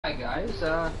Hi guys,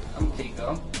 I'm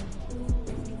Tico.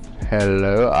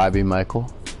 Hello, Ivy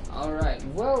Michael. Alright,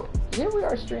 well, here we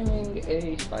are streaming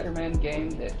a Spider-Man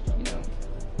game that,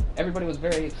 everybody was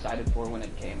very excited for when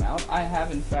it came out. I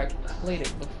have in fact played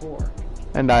it before.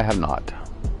 And I have not.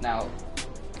 Now,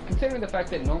 considering the fact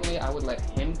that normally I would let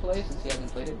him play since he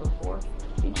hasn't played it before,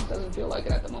 he just doesn't feel like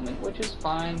it at the moment, which is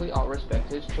fine. We all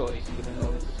respect his choice, even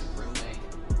though it's his roommate.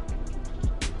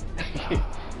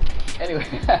 Anyway,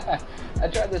 I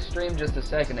tried this stream just a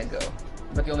second ago,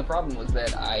 but the only problem was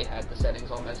that I had the settings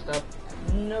all messed up.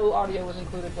 No audio was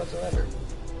included whatsoever.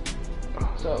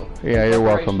 So, yeah, you're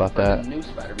welcome about that. The new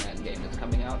Spider-Man game that's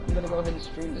coming out, I'm gonna go ahead and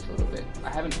stream this a little bit.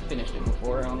 I haven't finished it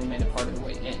before, I only made it part of the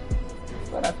way in.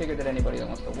 But I figured that anybody that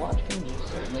wants to watch can just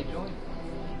certainly join.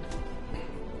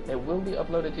 It will be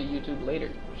uploaded to YouTube later,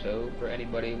 so for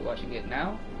anybody watching it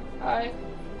now, hi,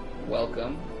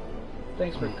 welcome,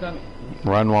 thanks for coming.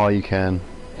 Run while you can.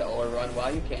 Or run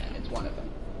while you can, it's one of them.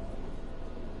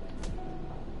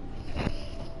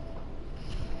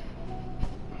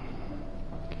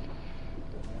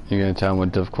 You're gonna tell them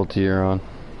what difficulty you're on?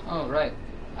 Oh, right.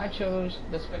 I chose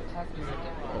the Spectacular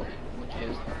difficulty, which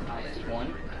is the highest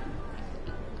one.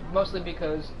 Mostly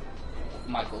because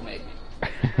Michael made me.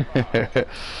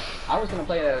 I was gonna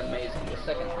play it at Amazing, the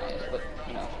second highest, but,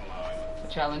 a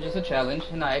challenge is a challenge,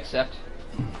 and I accept.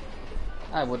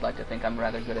 I would like to think I'm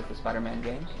rather good at the Spider-Man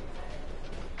games.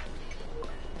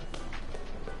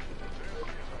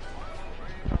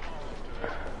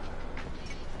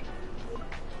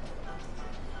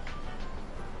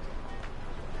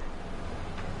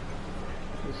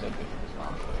 He's so good for this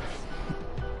mom.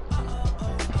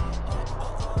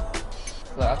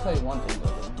 Look, I'll tell you one thing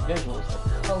though, the visuals,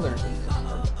 the colors in this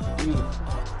are beautiful.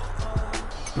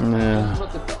 Yeah. Just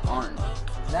look at the orange.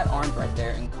 That orange right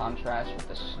there in contrast with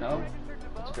the snow,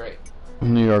 it's great.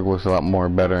 New York looks a lot more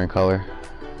better in color.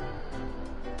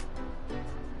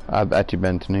 I've actually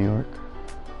been to New York.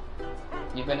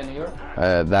 You've been to New York?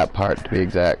 That part to be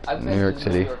exact. I've been New York to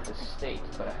City. New York, the state,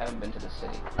 but I haven't been to the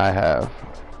city. I have.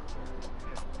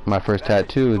 My first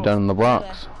tattoo was done in the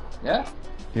Bronx. Yeah?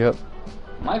 Yep.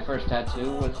 My first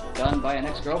tattoo was done by an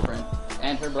ex-girlfriend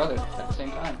and her brother at the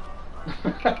same time.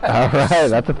 Alright,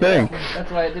 that's a thing. Yeah,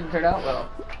 that's why it didn't turn out well.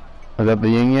 Was that the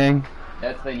yin yang?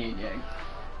 That's the yin yang.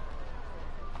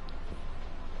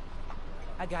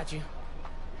 I got you.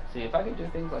 See, if I could do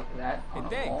things like that on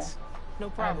a wall,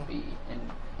 No problem. I'd be in...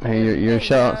 Hey, you're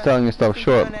selling yourself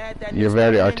short. You're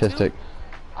very artistic.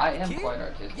 I am quite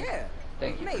artistic. Yeah.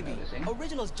 Thank you Maybe. for noticing.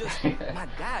 Original's just my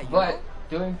guy, you But know?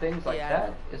 doing things like Yeah.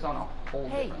 that is on a whole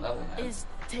Hey, different level, man. is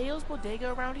Teo's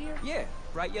Bodega around here? Yeah.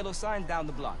 Bright yellow sign down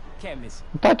the block. Can't miss it.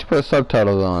 I thought you put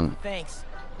subtitles on. Thanks.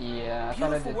 Yeah, I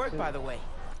thought I Beautiful did work, too. by the way.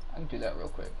 I can do that real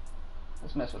quick.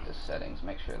 Let's mess with the settings,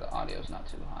 make sure the audio's not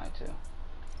too high, too.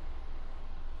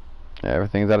 Yeah,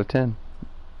 everything's out of 10.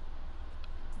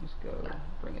 Let's go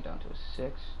bring it down to a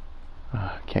 6.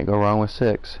 Can't go wrong with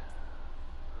 6.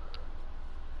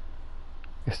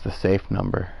 It's the safe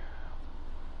number.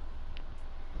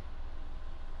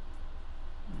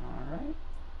 Alright.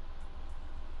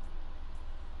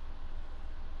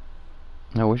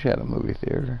 I wish I had a movie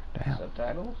theater. Damn.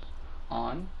 Subtitles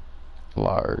on.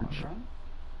 Large. Alright.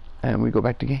 And we go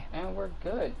back to game. And we're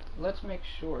good. Let's make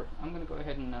sure. I'm gonna go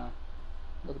ahead and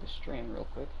look at the stream real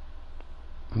quick.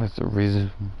 That's the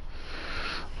reason.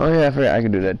 Oh yeah, I forgot I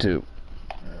can do that too.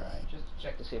 Alright, just to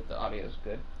check to see if the audio is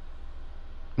good.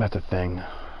 That's a thing.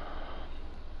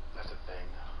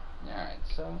 Alright,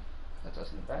 so that's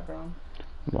us in the background.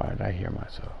 Why did I hear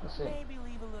myself? Let's see. Maybe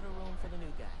leave a little room for the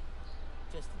new guy.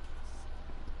 Just in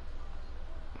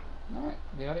case. Alright,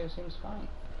 the audio seems fine.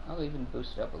 I'll even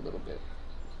boost it up a little bit.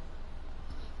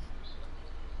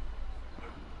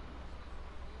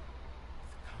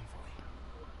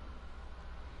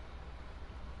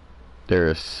 There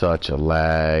is such a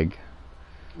lag.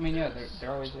 I mean, yeah,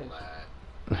 there always is.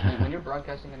 I mean, when you're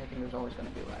broadcasting anything, there's always going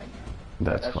to be lag.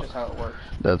 That's just how it works.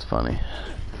 That's funny.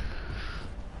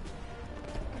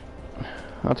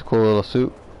 That's a cool little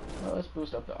suit. Well, let's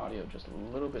boost up the audio just a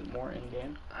little bit more in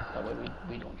game. That way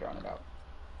we don't drown it out.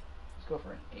 Let's go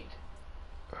for an 8.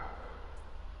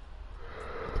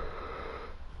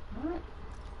 Alright.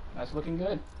 That's looking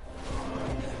good.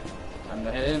 Time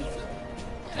to head in.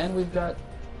 And we've got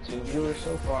 2 viewers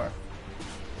so far.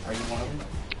 Are you one of them?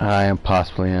 I am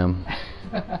possibly am.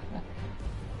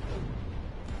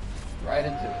 Right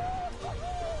into it.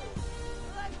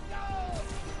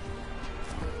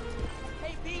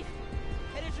 Hey, Pete!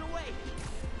 Headed your way.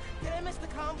 Did I miss the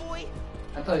convoy?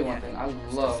 I'll tell you one thing, I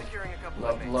love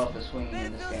the swinging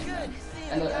in this game, man.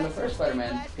 And the first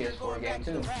Spider-Man PS4 game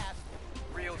too.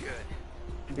 Real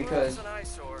good. because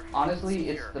honestly,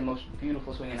 it's the most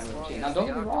beautiful swinging I've ever seen. Now, don't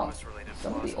get me wrong,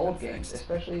 some of the old games,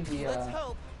 especially the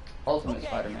Ultimate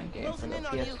Spider-Man game for the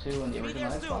PS2 and the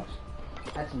original Xbox,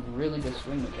 had some really good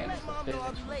swing mechanics. The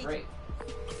physics were great,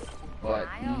 but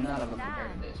none of them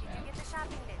compared to this, man.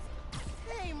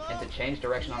 And to change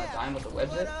direction on a dime with the web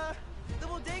zip,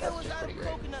 that's just pretty great.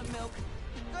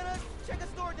 Gonna check a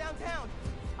store downtown.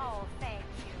 Oh, thank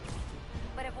you.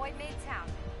 But avoid Midtown.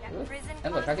 That prison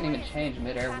And look, I can even change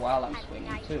midair while I'm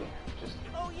swinging too. Just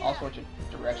all sorts of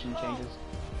direction changes.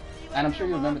 And I'm sure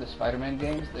you remember the Spider-Man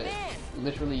games that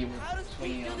literally you were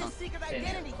swinging on thin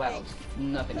air clouds,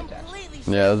 nothing attached.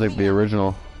 Yeah, that was like the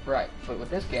original. Right, but with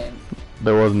this game,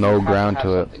 There was no you have ground have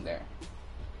to it. something there.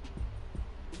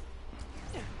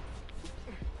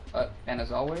 And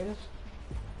as always,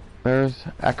 There's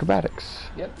acrobatics.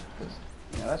 yep, 'cause,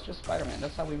 you know, that's just Spider-Man.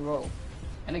 That's how we roll.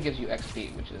 And it gives you XP,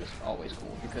 which is always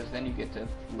cool, because then you get to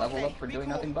level up for doing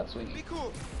nothing but Be swinging.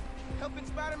 cool. Helping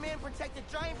Spider-Man protect a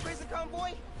giant prison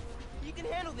convoy? You can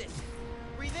handle this.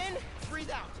 Breathe in,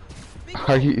 breathe out. Be Are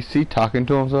cool. you is he talking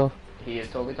to himself? He is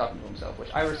totally talking to himself, which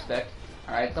I respect.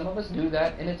 Alright, some of us do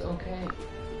that, and it's okay.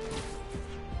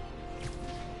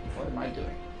 What am I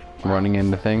doing? Running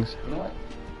into things? You know what?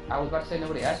 I was about to say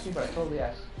nobody asked you, but I totally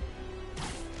asked.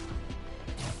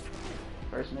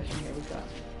 First mission, here we go.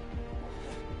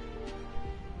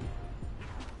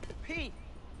 Pete,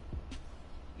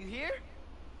 you here?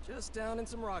 Just down in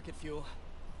some rocket fuel.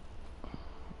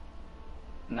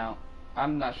 Now,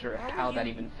 I'm not sure how that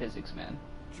even physics, man.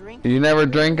 Drink. You never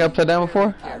drank upside down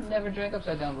before? I've never drank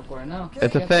upside down before, no. It's a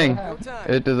Can't say I thing. have.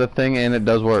 It is a thing and it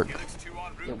does work.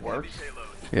 It works?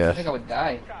 I Yes. think I would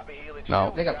die. I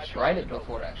No. think I've tried it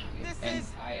before, actually, This and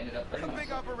is I ended up a hurting big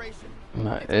myself. operation.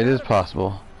 No, it is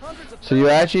possible. Hundreds of So you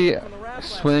thousands actually from the raft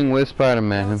last swing night. with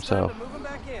Spider-Man Now it's time himself. to move 'em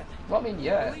back in. Well, I mean,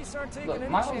 yeah. Police aren't taking Look, any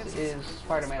Miles chances, is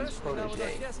Spider-Man's especially not with our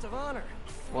protege. guest of honor.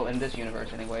 Well, in this universe,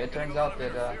 anyway. It turns out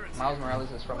that Miles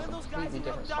Morales is from a completely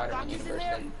different Spider-Man universe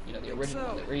than, you know, the original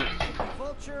one that we're used to.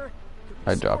 Vulture,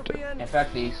 I dropped it. In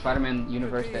fact, the Spider-Man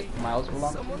universe that Miles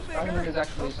belongs Someone to, figure Spider-Man it. is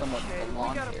actually somewhat Okay, we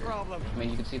belong got a here. problem. I mean,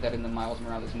 you can see that in the Miles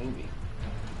Morales movie.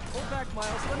 Hold back, Miles.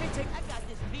 Let me take. I got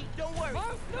this, Pete. Don't worry.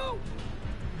 Miles, no!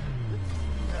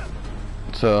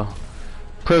 So,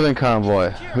 prison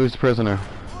convoy. Who's the prisoner?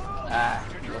 Ah,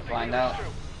 we'll find out.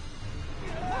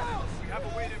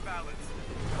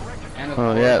 And of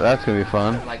Oh course, yeah, that's gonna be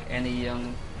fun. like any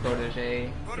young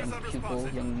protege, young pupil,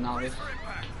 young novice,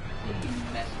 he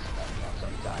messes stuff up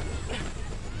sometimes.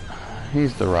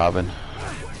 He's the Robin.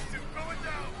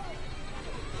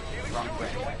 Wrong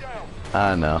franchise.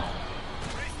 I know.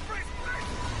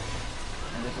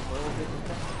 And this is where we'll get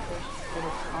the first bit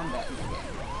of combat in the game.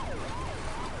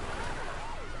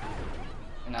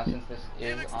 And now since this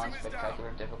is on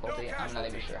spectacular difficulty, I'm not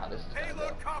even sure how this is gonna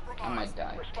go. I might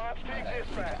die. I might die a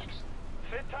few times.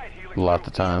 Lots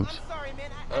of times. I'm sorry,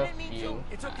 man. I A didn't mean few to.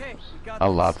 It's okay. times. We got A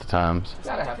this. lot of times.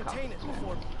 Gotta have Contain it confidence.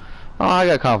 before. Oh, I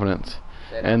got confidence.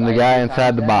 Said And the die guy a few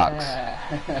inside the times. box.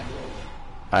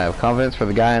 I have confidence for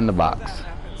the guy in the box.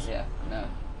 Yeah, no.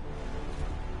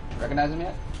 Recognize him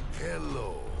yet?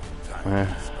 Eh,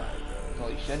 Well,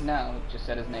 you should now. It just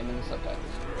said his name in the subtitles.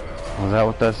 Was that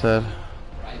what that said?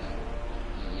 Rhino.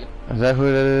 Yep, Is that who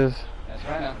it is? that's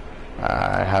Rhino.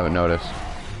 I haven't noticed.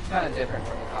 It's kind of different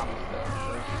from the comics, though.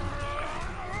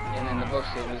 And in the books,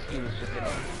 he was just in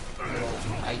a little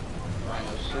white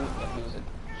Rhino suit, but he was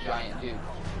a giant dude.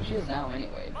 She is now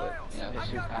anyway, but you know his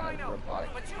suit's kind of robotic.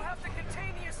 You have to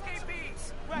contain the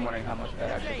escapees. I'm wondering how much that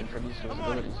actually contributes to his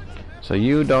abilities. So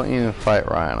you don't even fight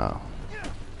Rhino.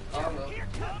 Oh, well.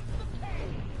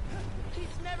 He's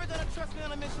never gonna trust me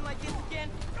on a mission like this again.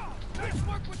 Nice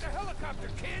work with the helicopter,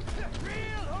 kid.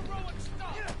 Real heroic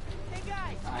stuff. Hey,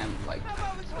 guys. I am like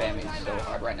spamming so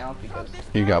hard right now because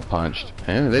You got punched.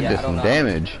 And they Yeah, did I some don't know.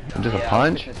 damage. Just a yeah, I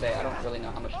punch? was gonna say I don't really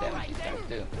know how much damage these guys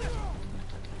do.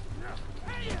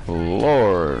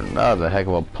 Lord, that was a heck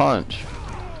of a punch.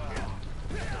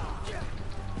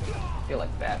 I feel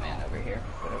like Batman over here,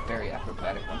 but a very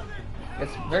acrobatic one.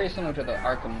 It's very similar to the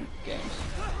Arkham games.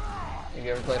 Have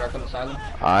you ever played Arkham Asylum?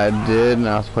 I did, and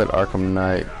I also played Arkham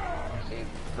Knight. See,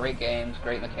 great games,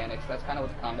 great mechanics. That's kind of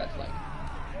what the combat's like.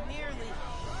 Nearly.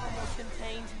 Almost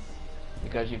contained.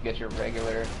 Because you get your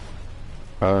regular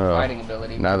Oh, fighting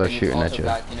ability. now but they're then shooting you've at also you.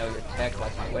 got, you know, your tech,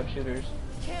 like my web shooters.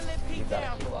 Can't let Pete You've got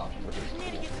down. a skill option, which is We need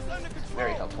to cool. get this under control.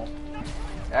 Very helpful.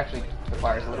 It actually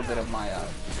requires a little bit of my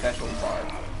special bar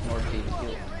in order to even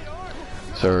heal.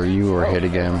 So you were hit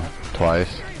again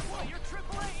twice.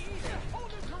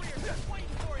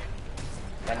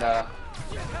 And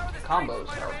combos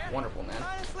are wonderful, man.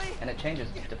 Honestly, And it changes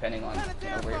depending on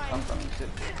where you come from.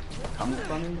 Come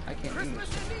from? I can't English.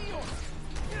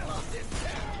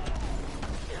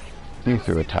 You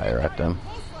threw a tire at them.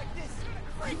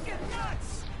 Freaking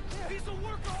nuts! He's a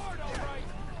work of art, all right.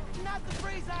 Not the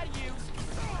phrase I'd use.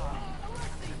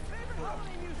 Alexi, favorite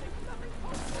holiday music.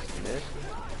 Let's do this.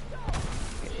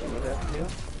 Get you with that too.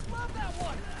 Love that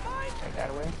one. Mine. Take that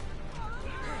away.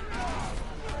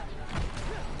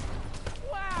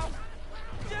 Wow.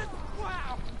 Just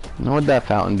wow. What'd that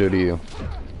fountain do to you?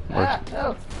 Ah,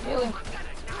 no, healing.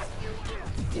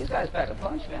 These guys pack a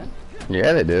punch, man.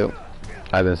 Yeah, they do.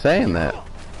 I've been saying that.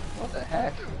 What the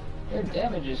heck? Their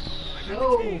damage is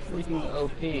so freaking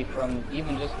OP from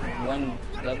even just one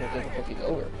level of difficulty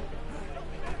over.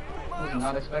 I was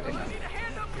not expecting that. Need a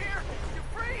hand up here. You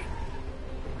free?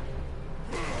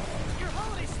 Your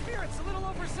holiday spirit's a little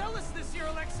overzealous this year,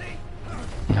 Alexi.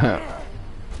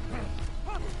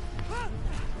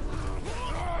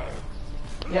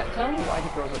 Yeah, tell me why he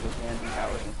throws up his hands and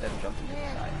powers instead of jumping to the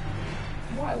side.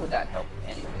 Why would that help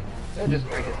anything? He'll just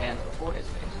break his hands before his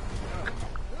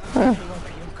face.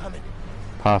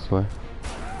 Possibly.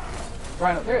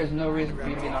 Rhino, there is no reason for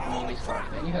you to be knocking all these cards,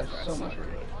 man. You have so much room.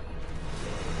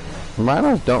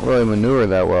 Rhinos don't really maneuver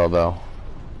that well, though.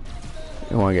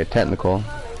 You want to get technical.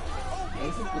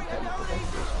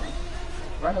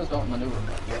 Rhinos don't maneuver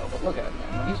that well, but look at him,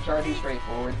 man. When he's charging straight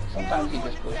forward, sometimes he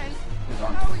just pushes his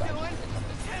arm to the side.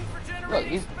 Look,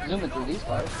 he's zooming through these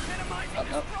cars. Oh,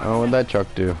 no. Oh, what'd that truck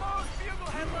do? Bugle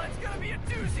headline's gonna be a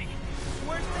doozy.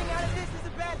 Worst thing out of this is a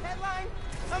bad headline.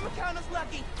 I'ma count us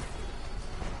lucky.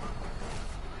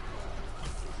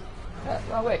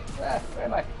 Wrong way. Where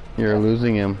am I? You're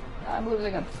losing him. I'm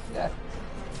losing him. Yeah.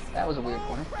 That was a weird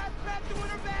corner. Crap, doing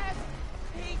her bad.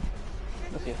 Hey,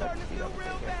 Let's see if I can speed up a bit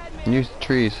here. Use the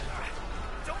trees.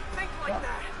 Don't think like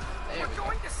that. We're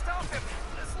going to stop him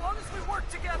as long as we work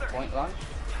together. Point launch.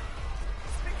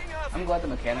 Speaking of, I'm glad the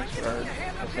mechanics are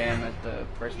the same as the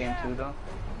first game too, though.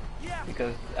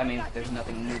 Because, I mean, there's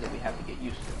nothing new that we have to get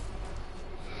used to.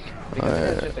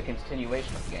 Because it's just a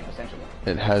continuation of the game, essentially.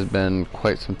 It has been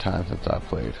quite some time since I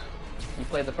played. You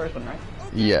played the first one, right?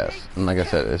 Yes, and like I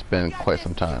said, it's been quite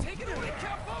some time. take it away,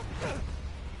 Capo.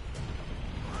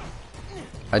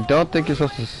 I don't think you're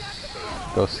supposed to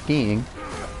go skiing.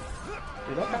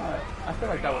 Dude, that kind of, I feel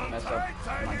like that would mess up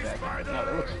my jacket. No,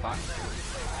 it looks fine. It's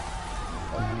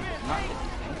not hitting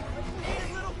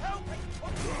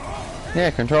things.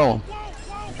 Yeah, control them.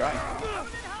 I'm trying.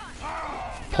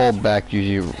 Pull back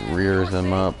usually rears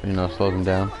them up, you know, slows them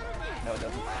down. No, it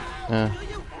doesn't. Yeah. do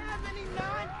you have any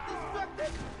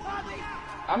non-destructive hobbies?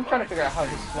 I'm trying to figure out how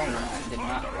he swung when I did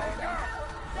not fall down.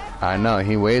 I know,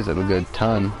 he weighs it a good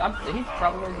ton. He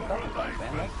probably weighs a couple tons,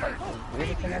 man. That's like the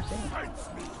weirdest thing I've seen.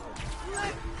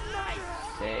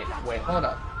 Say, wait, hold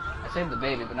up. I saved the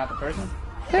baby, but not the person?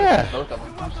 Yeah. Both of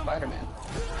them. I'm Spider-Man.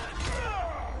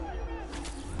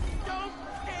 Don't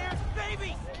scare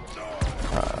baby.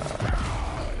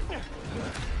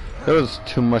 There was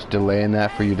too much delay in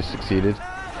that for you to succeeded.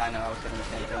 I know, I was thinking the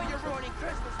same thing. honestly.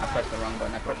 I pressed the wrong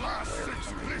button. I pressed the square for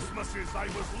some reason.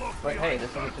 But hey, this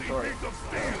is a tutorial. So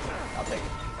I'll take it.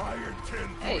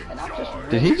 Hey, and I'm just really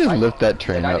Did he just excited lift that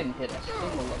train I up? didn't hit a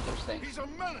single of those things.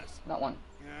 Not one.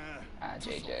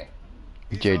 JJ.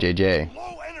 JJJ.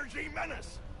 Low energy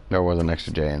menace. There was an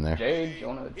extra J in there. J.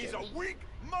 Jonah He's James. a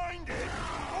weak-minded.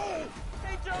 Oh,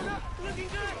 Hey Jonah, looking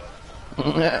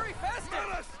good. very fast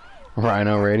menace.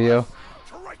 Rhino radio.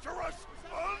 Treacherous,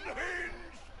 unhinged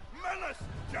menace.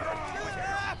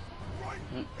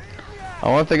 I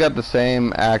wonder if they got the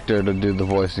same actor to do the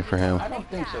voicing for him. I don't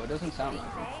think so. It doesn't sound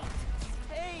like him.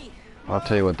 Hey, I'll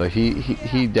tell you what though,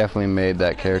 he definitely made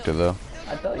that character though.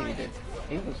 I tell you, he did.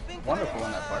 He was wonderful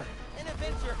in that part. an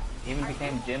adventure. He even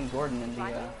became Jim Gordon in the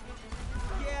Yeah.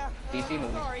 DC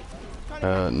movies.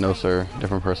 Sorry. No sir,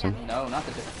 different person. No, not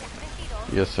the different.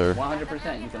 Yes sir.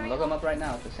 100%. You can look him up right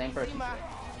now. It's the same person.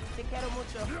 Te quiero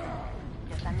mucho.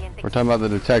 We're talking about the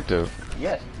detective.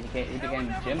 Yes, he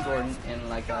became Jim Gordon in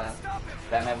like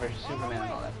Batman vs Superman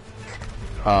and all that.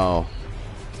 Oh.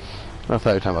 I thought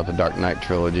you were talking about the Dark Knight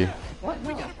trilogy. What?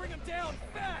 No, Bring him down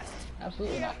fast.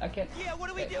 absolutely not. I can't. Yeah, what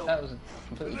do we do? That was a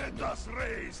completely different. Let us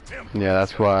raise temp. Yeah,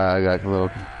 that's why I got a little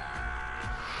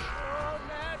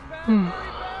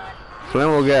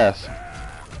flammable gas.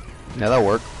 Yeah, that'll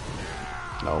work.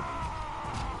 Nope.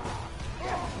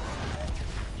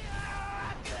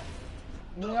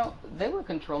 You know, they were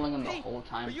controlling him the whole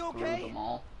time are you through okay? the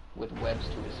mall with webs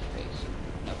to his face,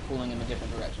 pulling him in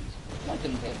different directions. Why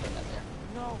couldn't they have done that there?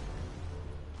 No.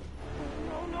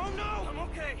 No, no, no. I'm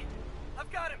okay.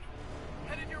 I've got him.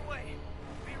 Headed your way.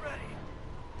 Be ready.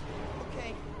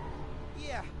 Okay.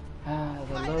 Yeah. Ah,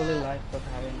 the lowly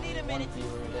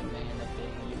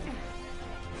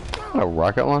A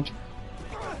rocket launcher?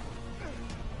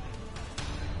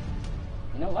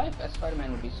 You know, life as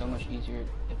Spider-Man would be so much easier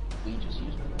if we just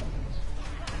used weapons.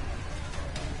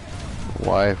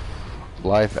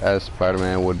 Life as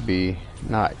Spider-Man would be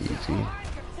not easy. Tip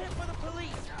for the police.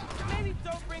 Maybe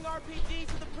don't bring RPG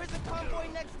to the prison convoy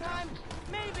next time.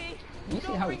 Maybe. You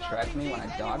see how he tracked me when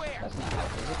I dodged? That's not how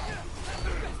physics.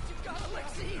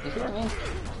 You see what I mean?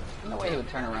 No way he would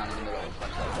turn around in the middle of a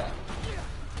punch like that.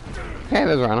 Hey,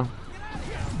 there's Rhino.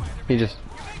 He just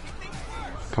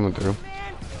coming through.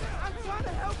 Man, I'm trying to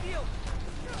help you.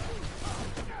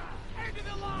 Into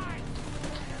the line.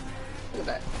 Look at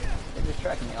that. They're just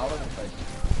tracking me all over the place.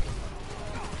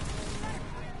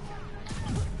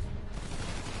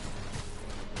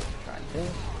 Trying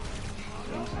this.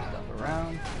 Doing some stuff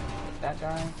around. That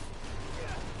guy.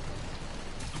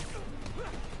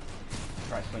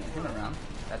 Try swinging him around.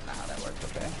 That's not how that works,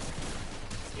 okay?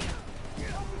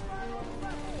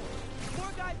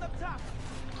 More guys up top.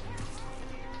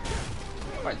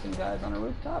 Fight some guys on a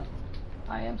rooftop.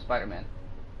 I am Spider-Man.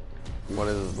 What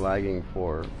is lagging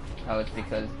for? Oh, it's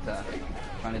because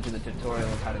trying to do the tutorial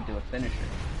of how to do a finisher.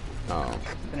 Oh.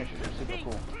 Finishers are super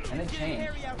cool. And they change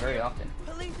very often.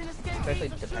 Police and escape. Especially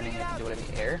depending if you do it in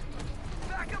the air.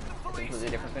 Back up the It's a police. completely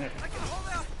different finisher. I can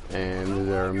hold out. And is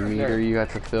there a meter you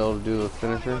have to fill to do the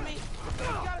finisher? We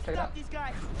gotta Check it stop out. these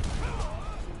guys.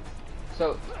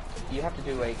 So, you have to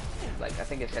do a, like, I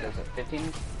think it said it was a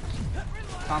 15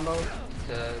 combo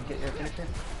to get your finisher.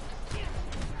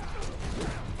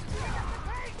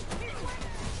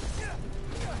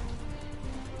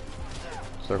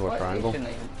 Circle What? You triangle? shouldn't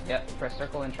even, yeah, press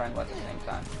circle and triangle at the same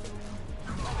time.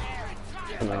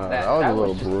 That was a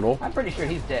little just- brutal. I'm pretty sure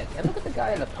he's dead. And look at the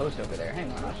guy in the post over there.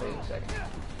 Hang on, I'll show you in a second.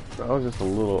 That was just a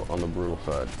little on the brutal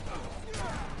side.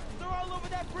 They're all over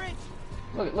that bridge.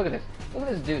 Look at this. Look at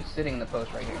this dude sitting in the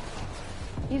post right here.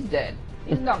 He's dead.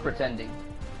 He's not pretending.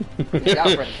 He's out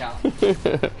for the count.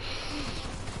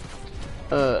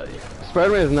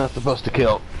 Spider-Man is not supposed to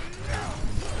kill.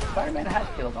 Spider-Man has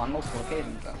killed on multiple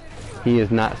occasions, though. He is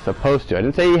not supposed to. I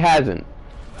didn't say he hasn't.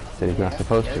 I said he's not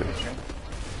supposed Yeah, to. this is true.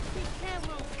 He can't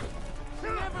lose. He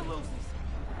never loses.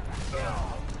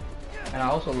 And I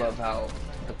also love how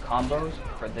the combos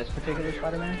for this particular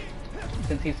Spider-Man,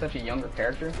 since he's such a younger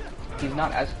character, he's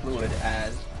not as fluid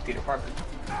as Peter Parker.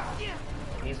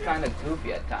 He's kind of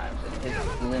goofy at times, and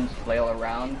his limbs flail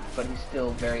around, but he's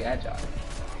still very agile.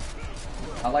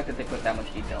 I like that they put that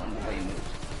much detail in the way he moves.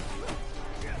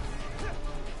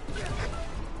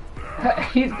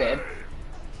 He's dead.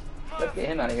 Let's get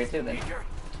him out of here too then.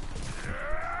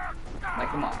 Like,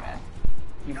 come on, man.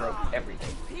 You broke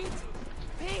everything.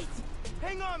 Pete!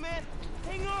 Hang on, man!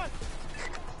 Hang on!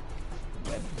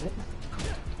 Web zip.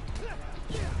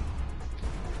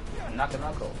 Knocked him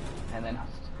out cold. And then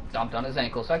stomped on his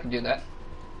ankle, so I can do that.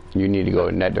 You need to go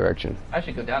in that direction. I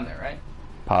should go down there, right?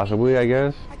 Possibly, I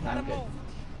guess. I gotta I'm good. move.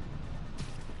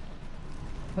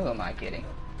 Who am I kidding?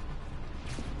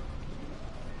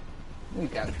 We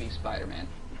gotta be Spider-Man.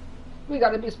 We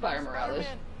gotta be Spider-Morales.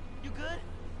 Spider-Man, you good?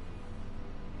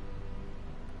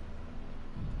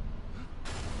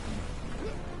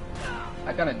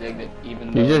 I kinda digged it,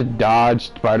 even though... You just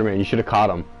dodged Spider-Man. You should have caught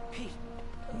him. Pete,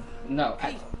 No,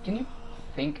 can you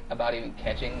think about even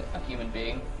catching a human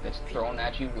being that's thrown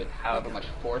at you with however much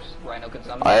force Rhino can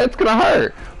summon? It's gonna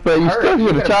hurt, but you Hurt. still You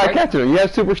should have gotta tried break- catching him. You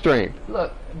have super strength.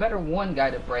 Look, better one guy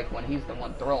to break when he's the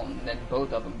one thrown than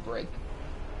both of them break.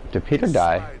 Did Peter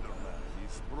die? Spider-Man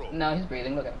is broke. No, he's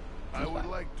breathing, look at him. I He's would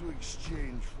fine. like to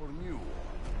exchange for new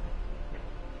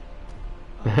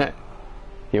one.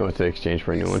 He wants to exchange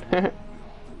for a new one.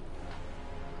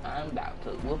 I'm about to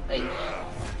whoop ace.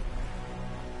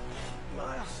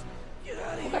 Miles, get out of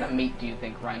What here. kind of meat do you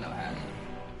think Rhino has?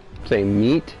 Say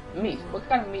meat? Meat. What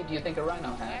kind of meat do you think a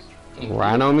rhino has? Can you-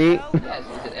 Rhino meat? Yes,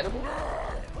 is it edible?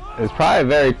 It's probably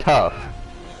very tough.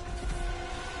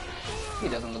 He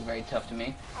doesn't look very tough to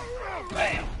me.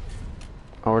 Bam!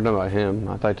 Oh, we're talking about him.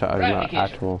 I thought you were talking about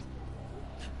Gratification. actual.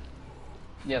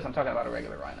 Yes, I'm talking about a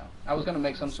regular rhino. I was gonna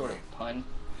make some sort of pun,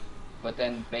 but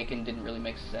then bacon didn't really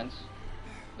make sense.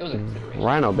 It was a consideration.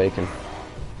 Rhino bacon.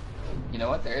 You know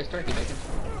what? There is turkey bacon.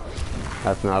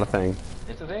 That's not a thing.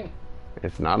 It's a thing.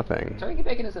 It's not a thing. Turkey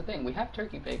bacon is a thing. We have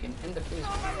turkey bacon in the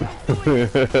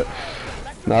freezer.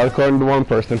 Not according to one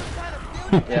person.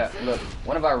 Yeah, look,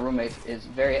 one of our roommates is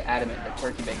very adamant that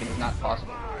turkey bacon is not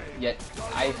possible. Yet,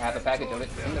 I have a package of it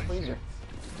in the freezer.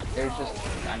 There's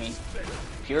just, I mean,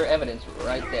 pure evidence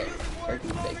right there. Turkey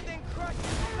bacon.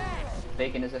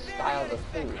 Bacon is a style of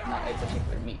food, not a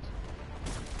particular meat.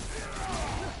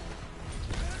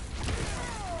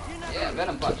 Yeah,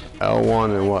 Venom Punch.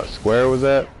 L1 and what square was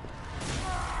that?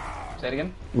 Say it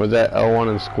again? Was that L1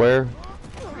 and square?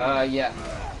 Yeah.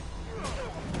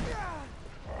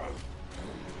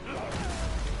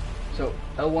 So,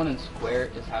 L1 and square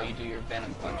is how you do your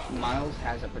Venom Punch. Miles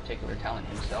has a particular talent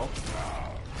himself.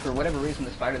 For whatever reason,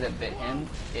 the spider that bit him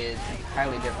is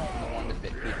entirely different from the one that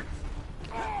bit Peter.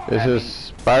 This is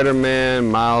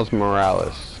Spider-Man Miles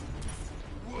Morales.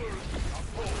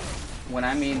 When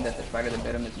I mean that the spider that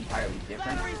bit him is entirely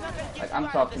different, like I'm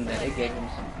talking that it gave him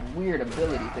some weird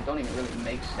abilities that don't even really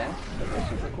make sense, but they're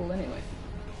super cool anyway.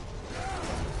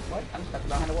 What? I'm stuck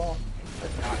behind a wall.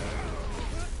 That's not.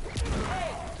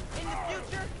 In the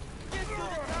future, just do the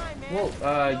time, man.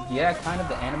 Well, yeah, kind of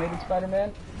the animated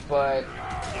Spider-Man, but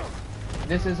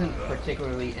this isn't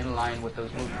particularly in line with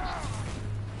those movies.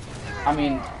 I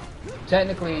mean,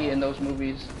 technically in those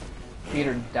movies,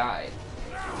 Peter died.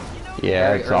 Yeah,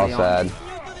 Very it's all early on. sad.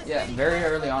 Yeah, very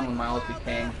early on when Miles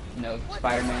became, you know,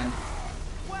 Spider-Man,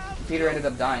 Peter ended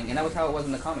up dying, and that was how it was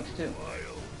in the comics too.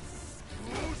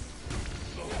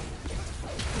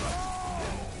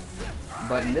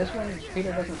 But in this one,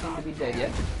 Peter doesn't seem to be dead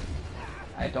yet.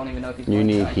 I don't even know if he's You going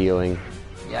to need die. healing.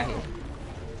 Yeah,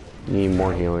 You need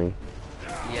more healing.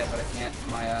 yeah, but I can't.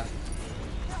 My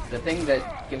the thing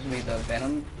that gives me the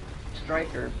Venom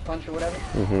strike or punch or whatever,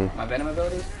 my Venom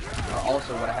abilities are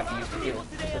also what I have to use to heal.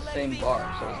 It's the same bar,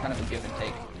 so it's kind of a give and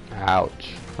take.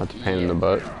 Ouch. That's a pain in the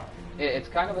butt. It's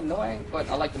kind of annoying, but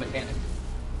I like the mechanic.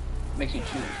 Makes you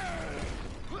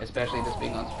choose. Especially this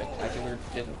being on spectacular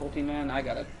difficulty, man. I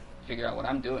gotta figure out what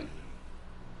I'm doing.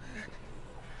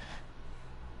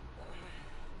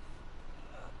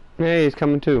 Hey, he's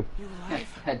coming too.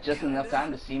 Had just enough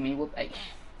time to see me whoop ace.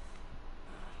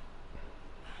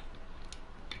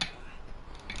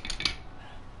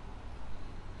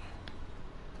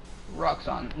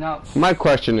 Roxxon. Now, My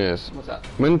question is, what's up?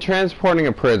 when transporting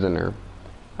a prisoner,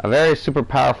 a very super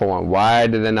powerful one, why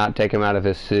did they not take him out of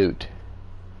his suit?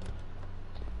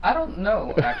 I don't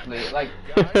know, actually. Like,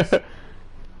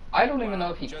 I don't even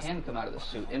know if he can come out of the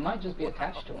suit. It might just be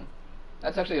attached to him.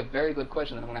 That's actually a very good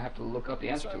question that I'm going to have to look up the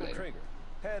answer to Simon later. Krieger,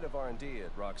 head of R&D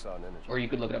at Roxxon Energy. Or you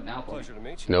could look it up now for me. Pleasure to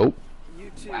meet you. Nope.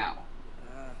 You too. Wow.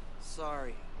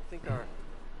 Sorry. I think our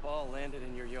ball landed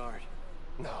in your yard.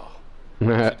 No. She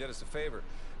did us a favor.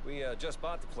 We just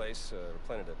bought the place. We're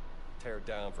planning to tear it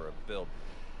down for a build.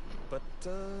 But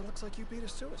looks like you beat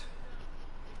us to it.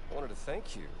 I wanted to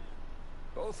thank you,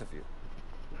 both of you,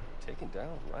 taking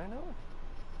down Rhino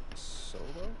solo.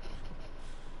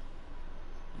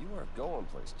 You are going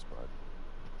places, bud.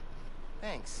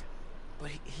 Thanks. But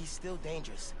he's still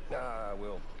dangerous. Nah,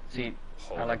 we'll. See,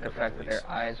 I like the fact that their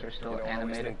eyes are still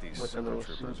animated with the little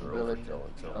suit ability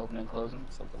to open and close them.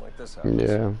 Something like this happens.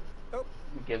 Yeah. Oh,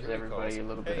 It gives here he everybody a calls.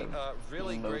 little bit Hey, of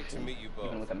really great to emotion, meet you both.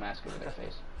 even with a mask over their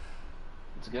face.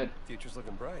 It's good. Future's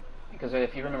looking bright. Because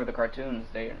if you remember the cartoons,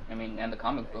 and the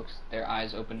comic books, their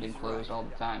eyes opened and closed all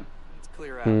the time. It's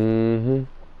clear out. Mm-hmm.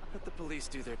 Let the police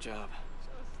do their job.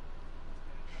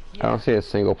 I don't see a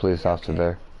single police officer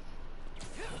there.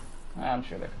 I'm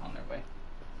sure they're on their way.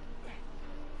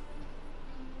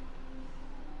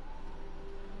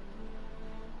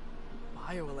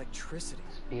 Bioelectricity.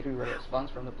 Speedy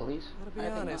response from the police? Gotta be I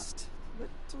think not. honest.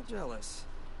 Little jealous.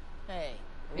 Hey,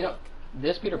 You know, look.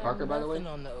 this Peter Yeah, Parker, by the way, nothing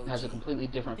on the OG. has a completely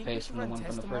different Think we face should from the run one from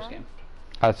tests the first tomorrow? game.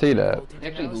 I see that. He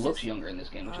actually looks younger in this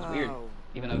game, which is weird. Oh,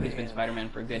 Even though he's been man. Spider-Man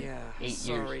for a good Yeah, 8 years.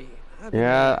 sorry. I've been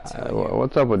Yeah, meaning to tell you.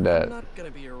 what's up with I'm that? not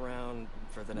gonna be around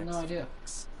for the next No idea.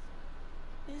 weeks.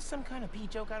 Is this some kind of pee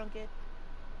joke I don't get?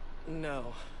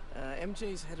 No.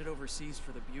 MJ's headed overseas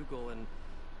for the Bugle and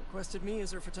requested me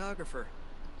as her photographer.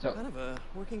 So, Kind of a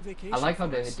working vacation. I like how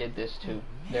for they us. did this too.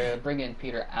 They're bringing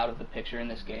Peter out of the picture in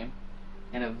this game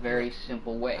in a very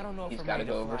simple way. I don't know if He's I'm got to ready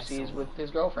to go fly overseas solo. with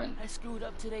his girlfriend. I screwed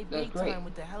up today That's big great. time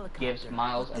with the helicopter. Gives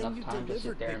Miles But then enough you time to sit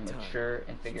delivered there and big time. mature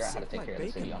and figure out how to Sick take like care of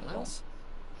the city bacon, on his own. Miles.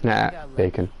 Nah,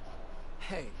 bacon.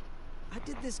 Hey, I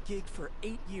did this gig for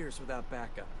 8 years without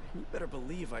backup. You better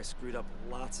believe I screwed up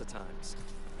lots of times.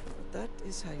 But that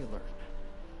is how you learn.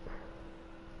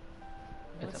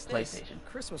 It's What's a this? PlayStation.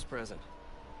 Christmas present.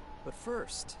 But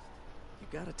first, you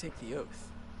gotta take the oath.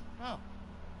 Oh.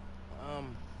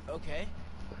 Okay.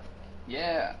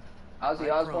 Yeah, Ozzy I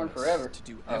Osbourne promise forever. to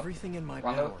do Oh, everything in my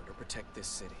wrong power note. to protect this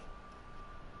city.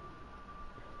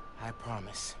 I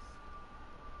promise.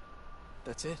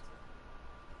 That's it.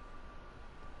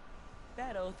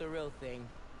 That oath a real thing.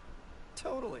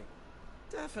 Totally.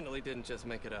 Definitely didn't just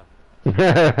make it up.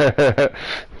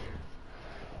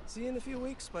 See you in a few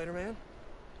weeks, Spider-Man.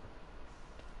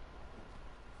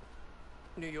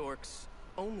 New York's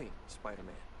only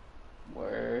Spider-Man.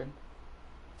 Word.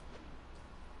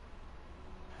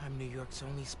 I'm New York's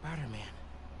only Spider-Man.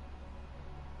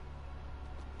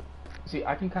 See,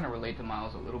 I can kind of relate to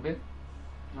Miles a little bit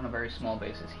on a very small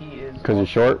basis. He is... Because he's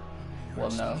short?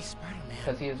 Well, no.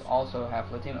 Because he is also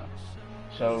half Latino.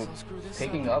 So,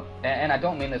 picking up... And I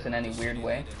don't mean this in any weird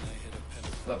way.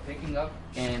 But picking up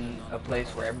in a place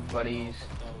where everybody's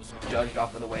judged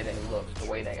off of the way they look,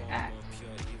 the way they act.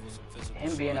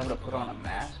 Him being able to put on a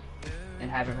mask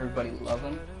and have everybody love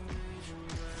him,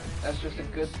 that's just a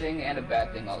good thing and a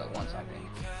bad thing all at once, I think.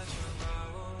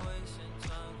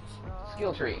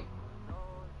 Skill tree.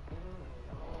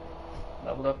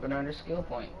 Leveled up and earned a skill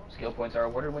point. Skill points are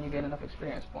awarded when you get enough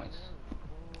experience points.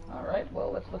 Alright,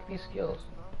 well, let's look at these skills.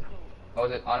 Oh,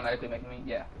 is it automatically making me?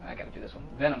 Yeah, I gotta do this one.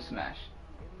 Venom Smash.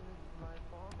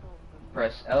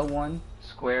 Press L1,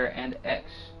 square, and X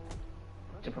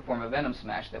to perform a Venom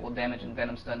Smash that will damage and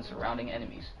Venom stun surrounding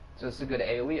enemies. So this is a good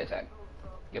AoE attack.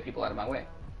 Get people out of my way.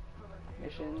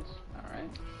 Missions, alright.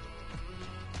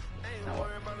 Now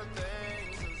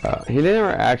what? He never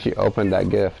actually opened that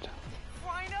gift.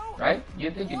 Right?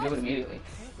 You'd think you'd do it immediately,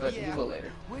 but you will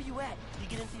later. Where you at? You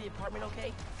get into the apartment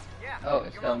okay? Yeah. Oh,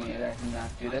 it's telling me that I can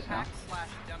do this now.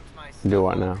 Do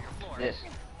what now? This.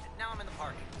 Now I'm in the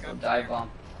park. Dive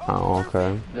bomb. Oh,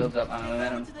 okay. Builds up my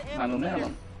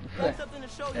momentum. Got something to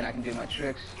show Then you. I can do my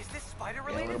tricks. Is this spider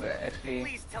Get a little related? bit of XP.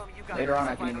 Please tell me you got Later on,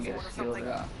 I a can even spider get a sword or skill something.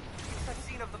 that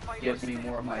Scene of the fight gives was me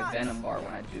more of my nuts. Venom bar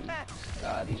when I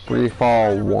do these. Free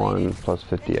fall 1 plus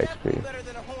 50 XP. Better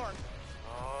than a horn.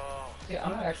 See,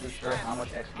 I'm not actually sure how much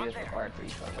XP is required for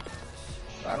each level.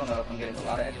 So I don't know if I'm getting a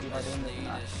lot of XP by doing this or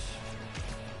not.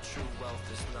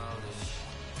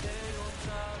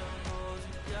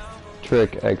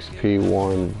 Trick XP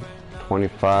 1,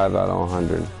 25 out of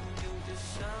 100.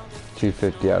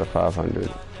 250 out of 500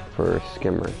 for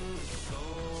Skimmer.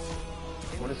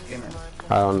 What is Skimmer?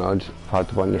 I don't know, just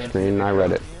popped up on your screen and I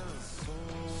read it.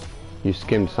 You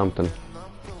skimmed something.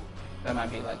 That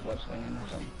might be like web swinging or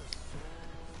something.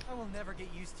 I will never get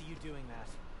used to you doing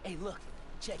that. Hey, look.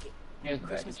 Check it. Here's the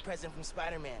Christmas package. present from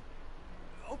Spider-Man.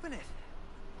 Open it.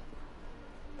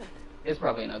 It's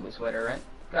probably an ugly sweater, right?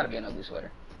 Gotta be an ugly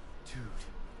sweater. Dude,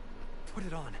 put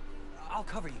it on. I'll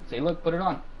cover you. See, look, put it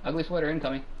on. Ugly sweater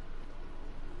incoming.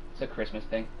 It's a Christmas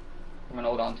thing from an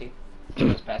old auntie.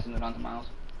 Just passing it on to Miles.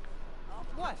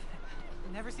 What?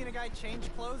 Never seen a guy change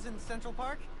clothes in Central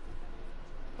Park?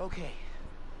 Okay.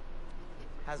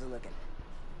 How's it looking?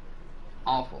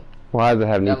 Awful. Why does it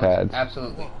have knee That looks pads?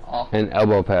 absolutely awful. And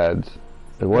elbow pads.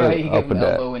 And what Right, is you up give with him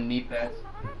that? elbow and knee pads.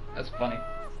 That's funny.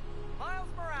 Miles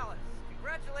Morales,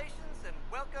 congratulations and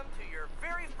welcome to your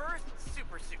very first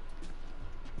super suit.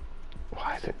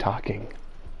 Why is it talking?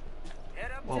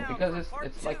 Head Well, uptown because for part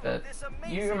it's two like of the... this You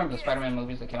amazing remember the gift. Spider-Man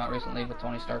movies that came out recently with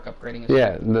Tony Stark upgrading his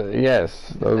Yeah, suit?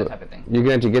 yes. That type of thing. You're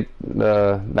going to get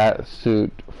that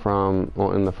suit from,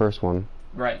 well, in the first one.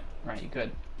 Right, you could.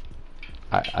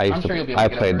 I used I'm sure you'll be able I to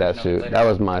get played that upgrades suit. later. That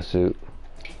was my suit.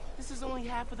 This is only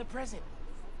half of the present.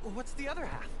 Well, what's the other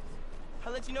half?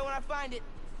 I'll let you know when I find it.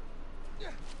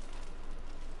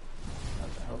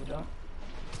 That's a hell of a job.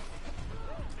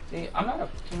 See, I'm not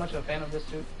too much of a fan of this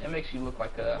suit. It makes you look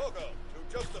like a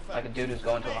dude who's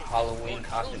going to a Halloween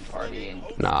costume party and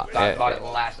Nah, bought it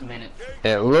last minute.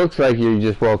 it looks like you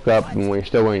just woke up and you're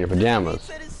still wearing your pajamas.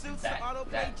 Said his suits That to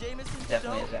autoplay that Jameson's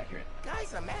definitely show. is accurate.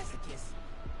 Guy's a masochist.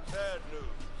 Bad news,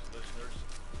 listeners.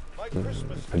 My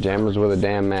Christmas Pajamas with a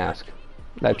damn mask.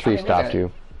 That tree I mean, look stopped at it.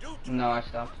 you. No, I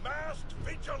stopped. masked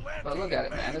vigilante. But look at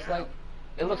it, man. It's like,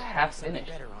 it looks half finished.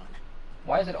 Better on.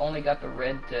 Why has it only got the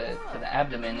red to the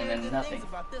abdomen and then Good nothing? things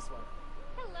about this one.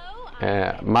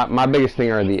 My biggest thing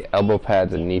are the elbow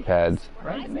pads and knee pads.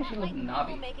 Right? It makes you look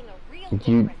knobby.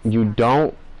 You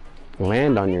don't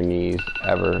land on your knees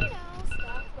ever.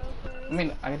 I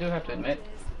mean, I do have to admit,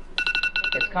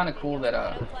 it's kind of cool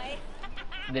that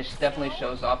this definitely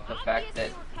shows off the fact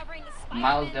that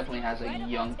Miles definitely has a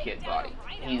young kid body.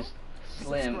 He's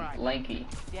slim, lanky.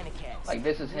 Danicast. Like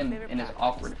this is him in his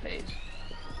awkward phase.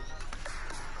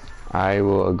 I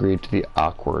will agree to the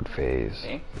awkward phase,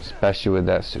 See? especially with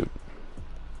that suit.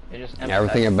 It just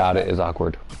Everything emphasizes about it that. is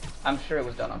awkward. I'm sure it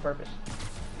was done on purpose.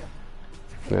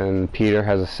 And Peter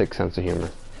has a sick sense of humor.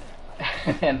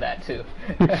 And that too.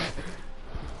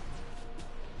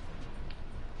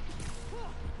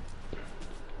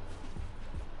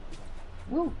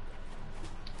 Woo.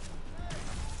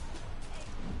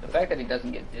 The fact that he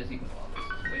doesn't get dizzy with all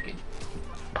this is wicked.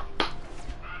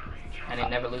 And he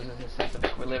never loses his sense of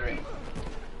equilibrium.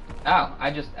 Ow,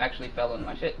 I just actually fell in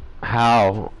my shit.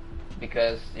 How?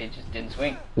 Because it just didn't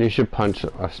swing. You should punch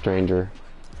a stranger.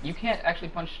 You can't actually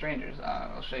punch strangers.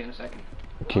 I'll show you in a second.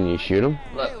 Can you shoot him?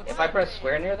 Look, if I press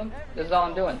square near them, this is all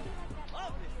I'm doing.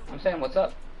 I'm saying what's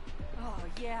up. Oh,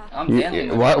 yeah. I'm dancing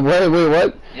with What? Wait,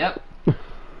 what? Yep.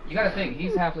 You gotta think,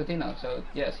 he's half Latino, so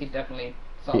yes, he definitely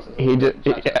sauces. He did.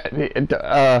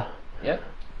 Yep.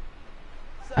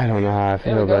 I don't know how I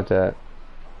feel about that.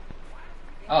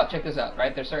 Oh, check this out,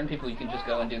 right? There's certain people you can just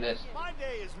go and do this. My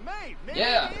day is made.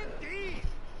 Yeah. Indeed.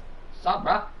 Sup,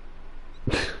 brah?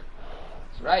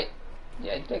 That's right.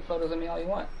 Yeah, you take photos of me all you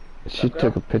want. She What's up,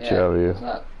 took girl? a picture Yeah. of you. What's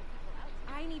up?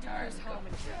 I need to All right, cruise home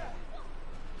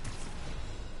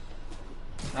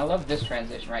and I love this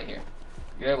transition right here.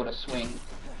 You're able to swing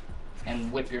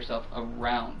and whip yourself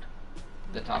around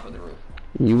the top of the roof.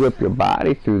 You whip your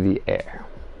body through the air.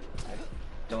 I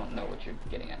don't know what you're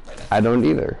getting at by that. I don't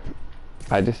either.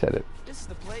 I just said it. This is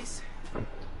the place.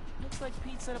 Looks like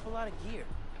Pete set up a lot of gear.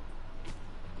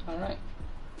 Alright.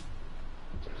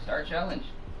 Start challenge.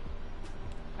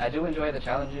 I do enjoy the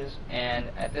challenges, and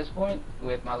at this point,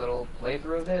 with my little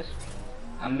playthrough of this,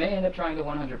 I may end up trying to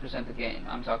 100% the game.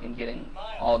 I'm talking getting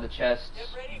all the chests,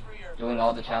 doing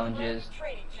all the challenges,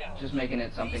 just making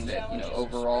it something that, you know,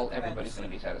 overall everybody's going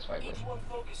to be satisfied with. Each one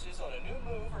focuses on a new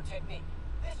move or technique.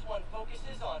 This one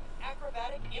focuses on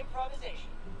acrobatic improvisation.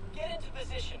 Get into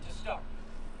position to start.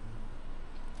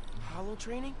 Hollow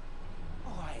training?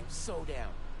 Oh, I am so down.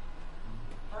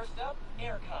 First up,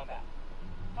 air combat.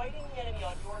 Fighting the enemy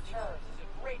on your terms is a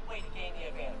great way to gain the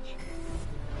advantage.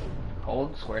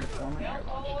 Hold square to form an air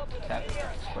launch. Tap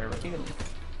square repeatedly.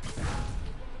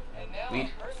 And now, Sweet.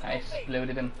 personal I favorite,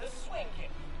 exploded him. the swing kick.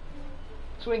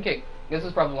 Swing kick. This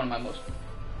is probably one of my most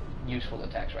useful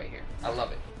attacks right here. I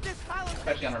love it. This hollow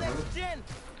Especially on a next roof. gen.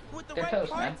 With the They're right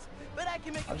toast, man. parts, but I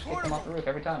can make I'll it just kick them off the portable. roof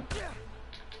every time.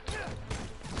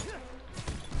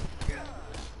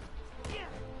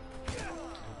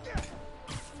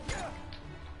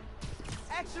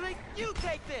 Actually, you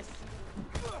take this.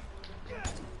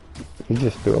 You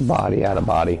just threw a body out of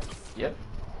body. Yep.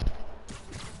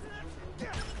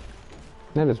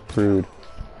 That is rude.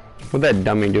 What'd that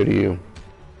dummy do to you?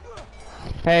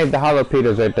 Hey, the hollow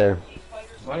Peter's right there.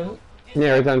 What is it?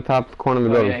 Yeah, right on top corner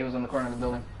of the Oh yeah, building. he was in the corner of the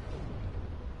building.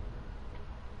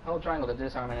 Hold triangle to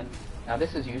disarm it. Now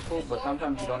this is useful, but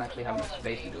sometimes you don't actually have enough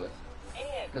space to do it.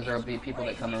 Because there'll be people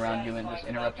that come around you and just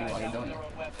interrupt you while you're doing it.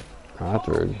 Oh, that's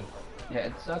rude. Yeah,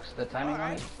 it sucks, the timing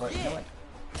on it, but you know what?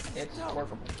 It's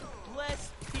workable.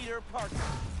 Bless Peter Parker.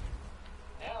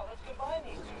 Now let's combine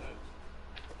these two moves.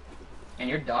 And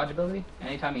your dodge ability,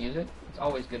 anytime you use it, it's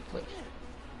always good flips.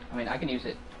 I mean, I can use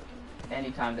it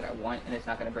anytime that I want, and it's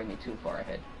not going to bring me too far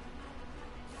ahead.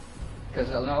 Because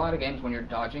in a lot of games, when you're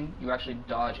dodging, you actually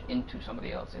dodge into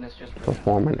somebody else, and it's just...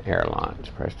 Perform an air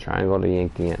launch. Press triangle to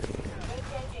yank the enemy.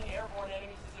 Yanking airborne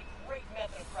enemies is a great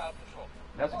method of crowd control.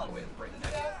 That's a good way to break the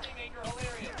neck. Fast remaker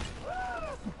hilarious.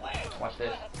 Watch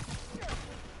this.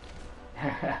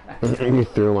 You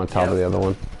threw him on top of the other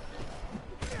one.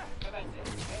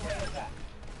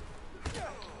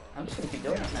 I'm just going to keep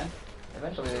doing it, man.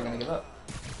 Eventually, they're going to give up.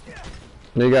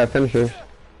 You got finishers.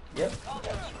 Yep.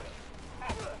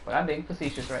 But I'm being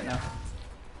facetious right now.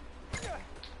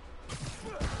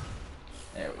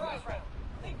 There we go.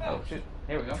 Oh, shoot.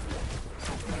 Here we go.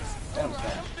 That'll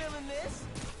smash. I'm feeling this.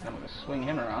 I'm gonna swing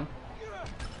him around.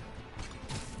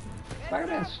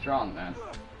 Spider-Man's strong, man.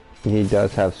 He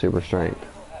does have super strength.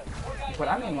 But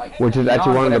I mean, like... Which is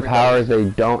actually beyond one of the what everybody- powers they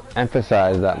don't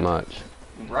emphasize that much.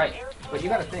 Right. But you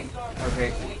gotta think, okay,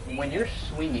 when you're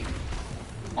swinging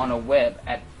on a web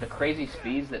at the crazy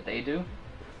speeds that they do,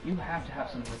 you have to have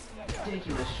some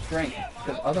ridiculous strength,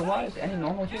 because otherwise, any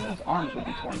normal human's arms would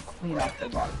be torn clean off their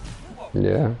body.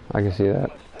 Yeah, I can see that.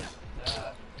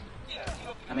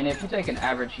 I mean, if you take an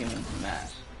average human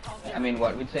mass, I mean,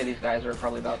 what, we'd say these guys are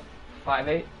probably about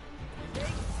 5'8"?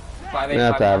 5'8",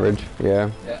 That's 5'9". average, yeah.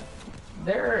 Yeah.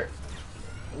 They're,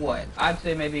 what, I'd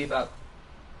say maybe about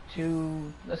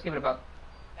let's give it about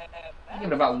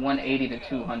 180 to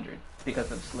 200,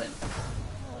 because of slim.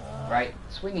 Right?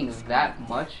 Swinging that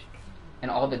much, and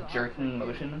all the jerking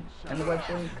motion in the web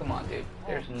swing, come on, dude.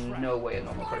 There's no way a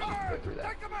normal person can go through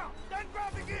that.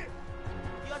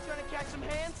 Y'all trying to catch some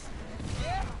hands?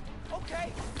 Yeah?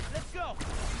 Okay, let's go.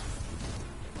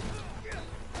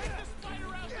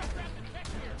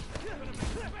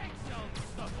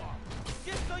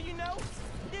 Just so you know,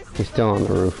 this He's is still on the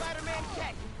roof. Spider-Man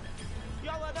tech.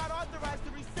 Y'all are not authorized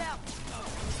to resell.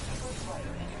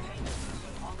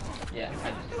 Yeah,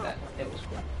 I just did that. It was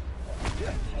cool.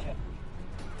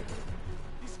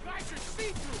 These guys are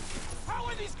see-through. How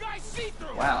are these guys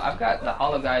see-through? Wow, I've got the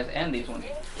hollow guys and these ones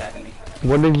attacking me.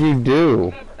 What did you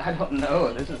do? I don't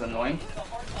know. This is annoying.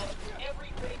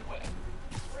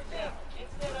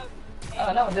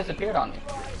 Oh, no, it disappeared on me.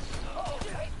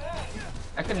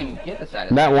 I couldn't even get the side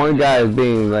of That one guy is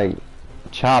being, like,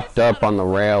 chopped up on the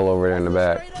rail over there in the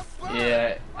back. Straight up front.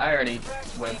 Yeah, I already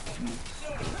went.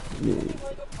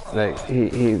 Like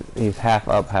he's half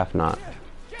up, half not,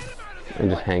 and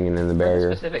just hanging in the For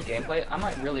barrier. specific gameplay, I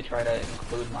might really try to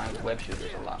include my web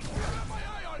shooters a lot more.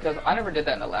 Because I never did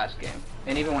that in the last game.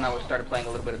 And even when I started playing a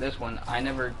little bit of this one, I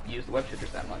never used the web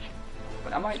shooters that much.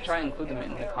 But I might try and include them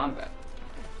in the combat.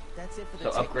 That's it for the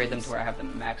So tech upgrade them news. to where I have the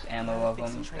max ammo of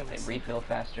them, that they refill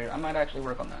faster. I might actually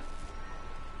work on that.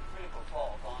 Critical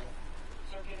fault on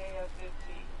circuit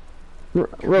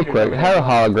AF-15. Real quick, how do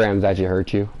holograms actually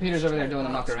hurt you? Peter's over there doing the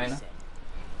Macarena.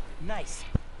 Nice.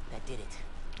 That did it.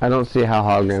 I don't see how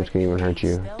holograms can even hurt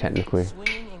you, technically.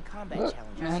 Swinging and combat Look,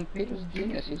 challenges. man, Peter's a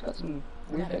genius. He's got some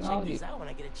I weird gotta check technology. these out when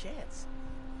I get a chance.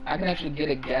 I can actually get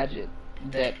a gadget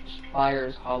that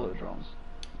fires holodrones.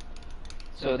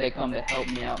 So they come to help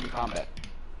me out in combat.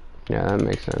 Yeah, that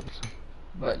makes sense.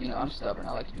 But, you know, I'm stubborn.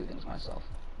 I like to do things myself.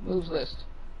 Moves list.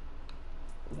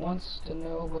 Wants to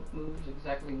know what moves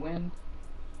exactly when.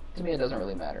 To me, it doesn't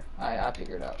really matter. I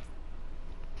figure it out.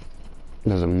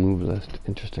 There's a move list.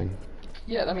 Interesting.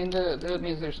 Yeah, I mean, that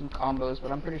means there's some combos,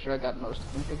 but I'm pretty sure I got most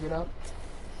of them figured out.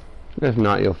 If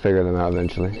not, you'll figure them out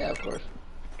eventually. Yeah, of course.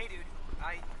 Hey, dude.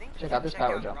 I think Check out this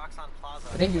power jump. Roxxon Plaza.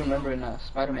 I think you remember in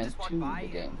Spider-Man 2, the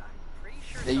game, Pretty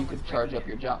sure that you someone's could charge up breaking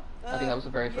your jump. I think that was the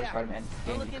very first yeah. Spider-Man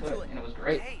I'll game look you into could, it. and it was in.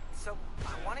 great. Hey, so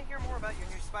I want to hear more about your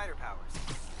new spider powers.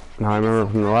 Now I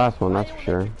remember from the last one, that's for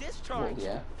sure. Well, Discharge.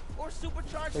 yeah. Or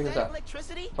supercharged Check this static out.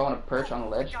 electricity. If I want to perch on a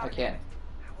ledge, I can.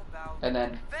 How about And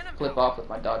then Venom flip Pill? off with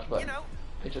my dodge You button. know,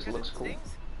 It just 'cause looks it cool.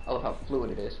 stings. I love how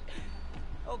fluid it is.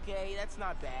 Okay, that's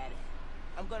not bad.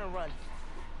 I'm gonna run.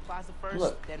 Plaza first,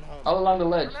 Look, then home. all along the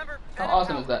ledge. Remember, How Venom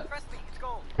awesome Pill. is that? Trust me, it's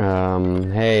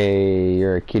gold. Hey,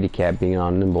 you're a kitty cat being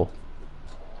on nimble.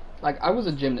 Like, I was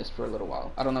a gymnast for a little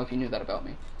while. I don't know if you knew that about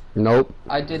me. Nope.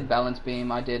 I did balance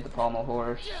beam, I did the pommel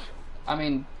horse. I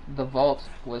mean, the vault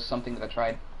was something that I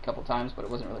tried a couple times, but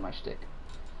it wasn't really my shtick.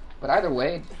 But either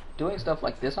way, doing stuff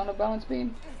like this on a balance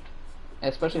beam,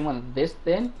 especially one this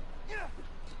thin,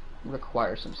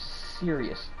 requires some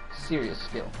serious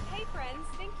skill. Hey friends,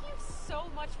 thank you so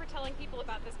much for telling people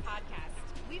about this podcast.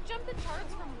 We've jumped the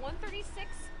charts from 136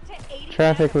 to 80.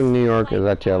 Traffic in New York is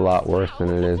actually a lot worse than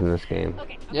it is in this game.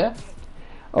 Yeah?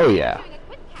 Oh yeah.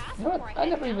 You know what? I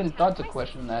never even thought to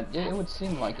question that. It would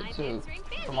seem like it too,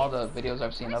 from all the videos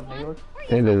I've seen of New York.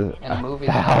 It is And a movies.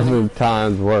 1,000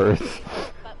 times worse.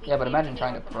 Yeah, but imagine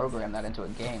trying to program that into a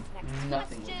game.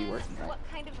 Nothing would be working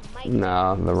right.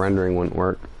 No, the rendering wouldn't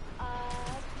work.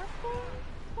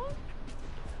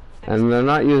 And they're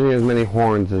not using as many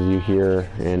horns as you hear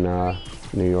in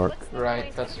New York.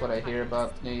 Right, that's what I hear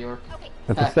about New York.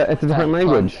 It's a different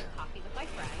language.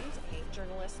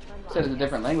 Said it's a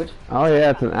different language. Oh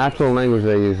yeah, it's an actual language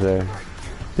they use there.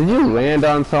 Did you land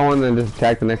on someone and just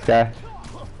attack the next guy?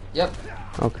 Yep.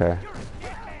 Okay.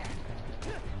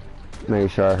 Making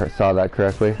sure I saw that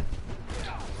correctly.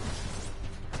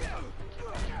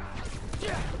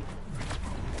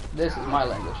 This is my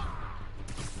language.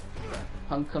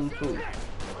 Hung Kung Fu.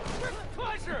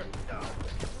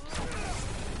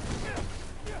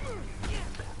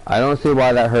 I don't see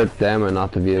why that hurts them and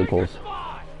not the vehicles.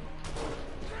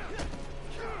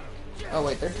 Oh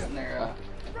wait, they're getting there,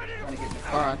 trying to get in the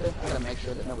car, aren't they? I gotta make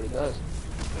sure that nobody does.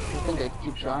 I think they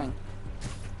keep trying.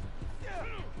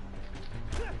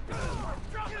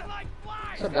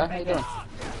 What's up, guy? How you doing?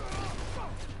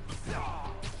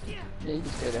 Yeah, you can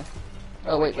stay there.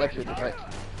 Oh wait, web shooters, right.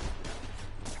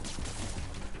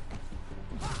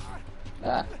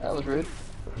 Ah, that was rude.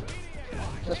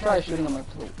 Let's try shooting them like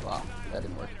the wow, that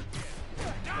didn't work.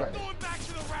 Right.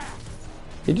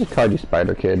 He just called you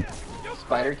Spider Kid.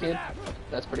 Spider Kid?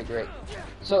 That's pretty great.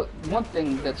 So, one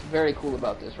thing that's very cool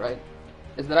about this, right,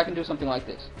 is that I can do something like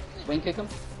this. Swing kick him,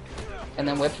 and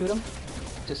then web shoot him,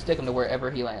 to stick him to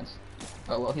wherever he lands.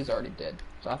 Oh, well, he's already dead,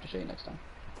 so I'll have to show you next time.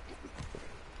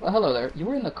 Well, hello there. You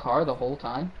were in the car the whole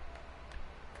time?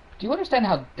 Do you understand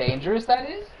how dangerous that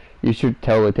is? You should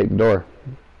totally take the door.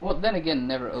 Well, then again,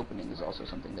 never opening is also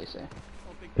something they say.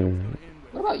 Mm.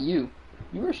 What about you?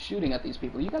 You were shooting at these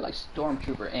people. You got like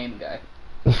stormtrooper aim, guy.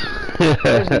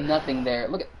 There's nothing there.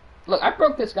 Look, I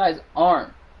broke this guy's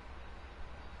arm.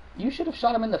 You should have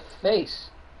shot him in the face.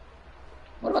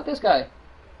 What about this guy?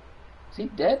 Is he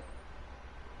dead?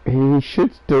 He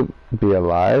should still be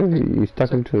alive. You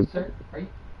stuck him to. Sir, are you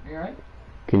alright?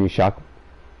 Can you shock him?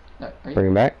 No, are you? Bring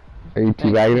him back? Are you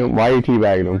teabagging him? Why are you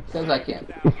teabagging him? Because I can.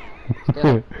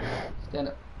 Stand up. Stand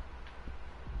up.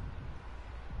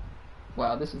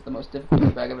 Wow, this is the most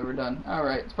difficult bag I've ever done.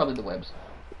 Alright, it's probably the webs.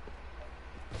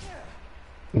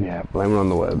 Yeah, blame it on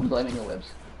the I'm web. blaming the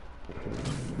webs.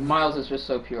 Miles is just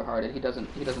so pure-hearted. He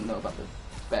doesn't know about the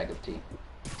bag of tea.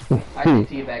 I say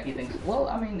teabag, he thinks, well,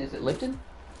 I mean, is it Lipton?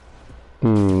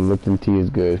 Lipton tea is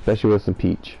good, especially with some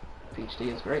peach. Peach tea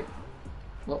is great.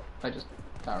 Well,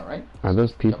 alright. Are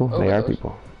those people? Jump They over are those.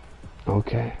 people.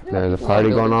 Okay, Yeah, there's a people party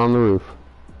are going building. on the roof.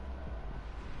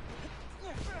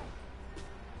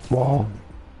 Wall.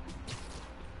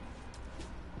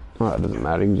 Well, it doesn't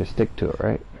matter, you can just stick to it,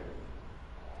 right?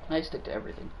 I stick to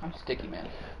everything. I'm sticky, man.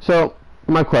 So,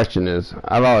 my question is,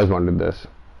 I've always wondered this.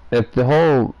 If the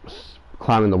whole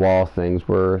climbing the wall things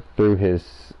were through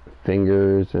his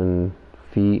fingers and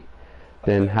feet,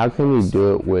 then how can he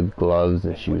do it with gloves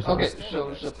and shoes on? Okay,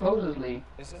 so supposedly,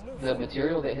 the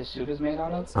material that his suit is made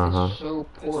out of is so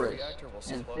porous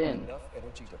and thin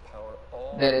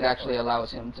that it actually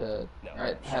allows him to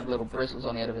have little bristles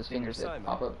on the end of his fingers that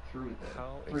pop up through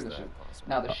the suit.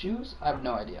 Now, the shoes, I have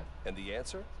no idea. And the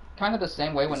answer? Kind of the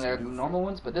same way when they're normal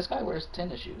ones, but this guy wears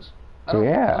tennis shoes. I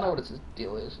Yeah. don't know what his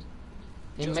deal is.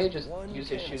 He may just use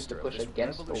his shoes to push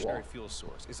against the wall.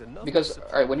 Because,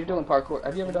 alright, when you're doing parkour,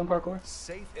 have you ever done parkour?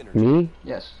 Me?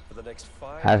 Yes.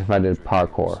 As if I did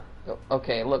parkour.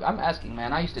 Okay, look, I'm asking,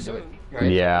 man. I used to do it.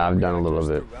 Right? Yeah, I've done a little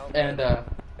bit. And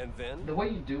the way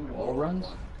you do wall runs,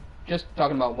 just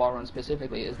talking about wall runs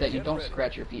specifically, is that you don't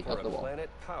scratch your feet up the wall.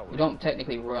 You don't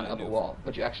technically run up a wall,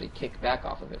 but you actually kick back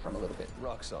off of it from a little bit.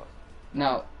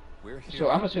 Now, so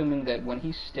I'm assuming that when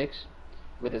he sticks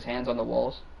with his hands on the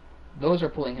walls, those are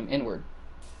pulling him inward,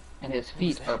 and his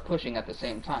feet are pushing at the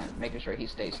same time, making sure he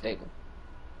stays stable.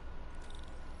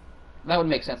 That would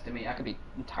make sense to me. I could be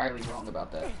entirely wrong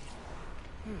about that.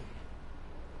 No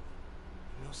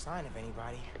sign of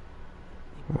anybody.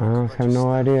 I have no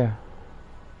idea.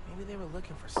 Maybe they were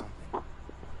looking for something.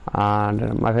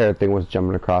 My favorite thing was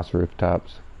jumping across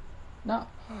rooftops. Now,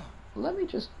 let me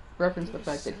just reference the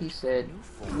fact that he said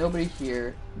nobody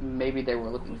here, maybe they were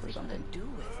looking for something.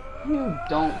 You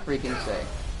don't freaking say.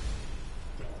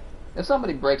 If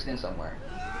somebody breaks in somewhere,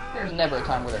 there's never a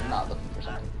time where they're not looking for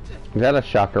something. Is that a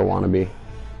Shocker wannabe?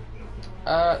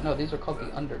 No, these are called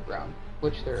the Underground,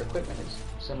 which their equipment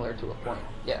is similar to a point.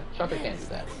 Yeah, Shocker can't do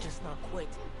that. Just not quit.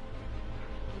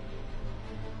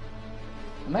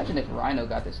 Imagine if Rhino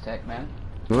got this tech, man.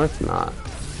 No, it's not.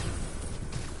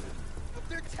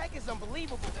 Their tech is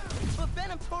unbelievable, but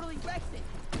Venom totally wrecks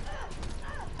it.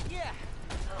 Yeah,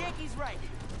 Genki's right.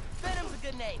 Venom's a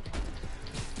good name.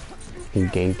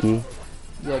 Genki?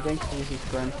 Yeah, Genki is his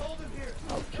friend.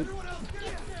 Oh, shoot.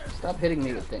 Stop hitting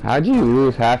me with things. How'd you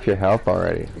lose half your health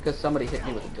already? Because somebody hit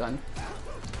me with a gun.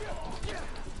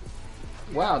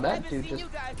 Wow, that dude just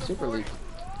super leap.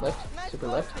 Left? Super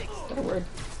left? Is that a word?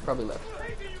 Probably left.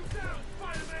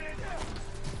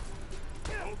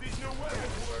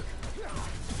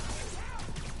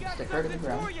 Stick her to the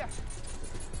ground.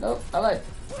 Nope, I like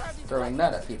throwing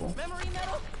that at people.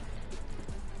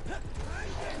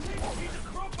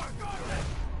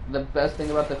 The best thing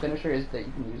about the finisher is that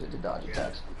you can use it to dodge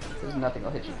attacks. There's nothing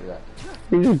will hit you for that.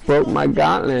 You just broke my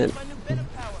gauntlet. Did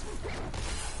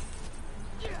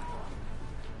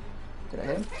I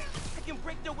hit him? I can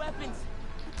break their weapons.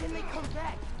 Then they come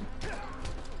back.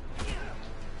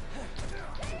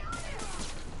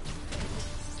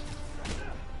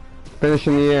 Finish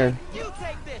in the air. You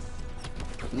take this.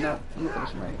 No, I'm gonna finish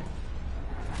him right here.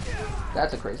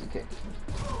 That's a crazy kick.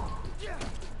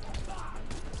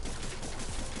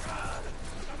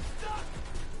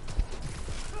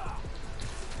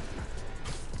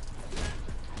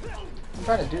 I'm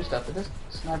trying to do stuff, but this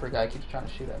sniper guy keeps trying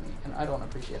to shoot at me, and I don't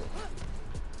appreciate it.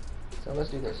 So let's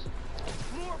do this.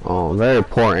 Oh, very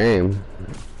poor aim.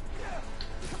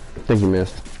 I think you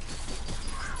missed.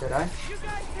 Did I? You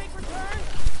guys take return.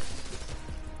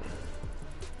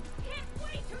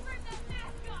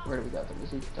 Where do we got them?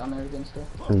 Is he down there again still?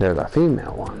 And there's a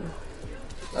female one.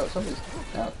 Oh, somebody's...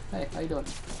 Oh, hey, how you doing?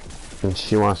 And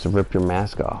she wants to rip your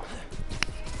mask off.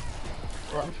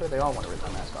 Well, I'm sure they all want to rip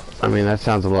my mask off. I mean, that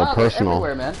sounds a little Wow, they're personal.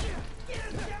 everywhere, man.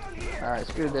 Alright,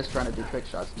 screw this trying to do trick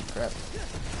shots and crap.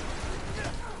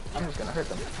 I'm just gonna hurt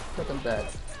them. Hurt them bad.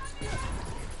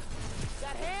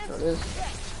 There it is.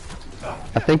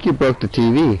 I think you broke the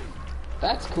TV.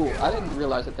 That's cool. I didn't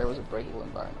realize that there was a breakable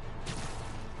environment.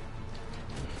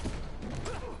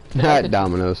 Not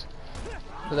dominoes.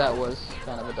 So that was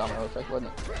kind of a domino effect,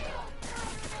 wasn't it?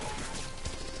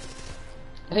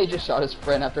 And he just shot his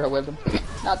friend after I whipped him.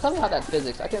 Now tell me how that's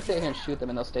physics. I can sit here and shoot them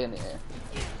and they'll stay in the air.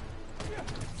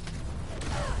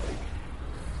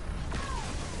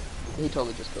 He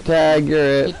totally just killed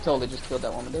Tagger He it. totally just killed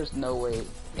that woman. There's no way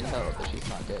in hell that she's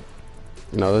not dead.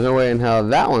 No, there's no way in hell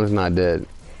that one's not dead.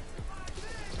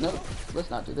 Nope. Let's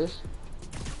not do this.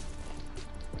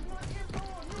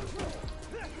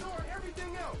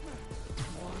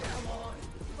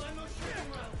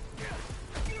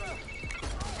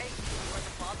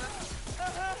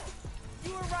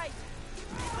 were right.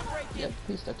 It's a break-in. Yep,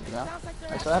 he's stuck to the ground. Sounds like they're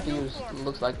Alright, so I have to having use, a storm.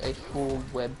 looks like a full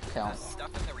web count Stuff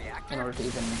in the reactor? in order to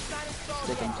even It's not installed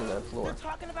stick him yet. to the floor. They're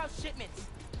talking about shipments.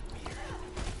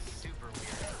 Super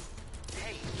weird.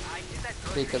 Hey, I did that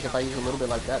See, because if I use a little bit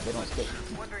like that, they don't stick.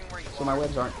 wondering where you So my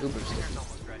webs aren't uber sticky.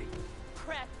 almost ready.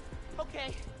 Crap.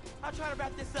 Okay, I'll try to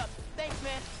wrap this up. Thanks,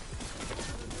 man.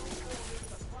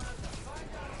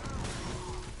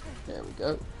 There we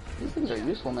go. These things are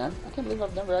useful, man. I can't believe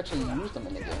I've never actually used them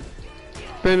in the game.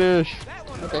 Finish.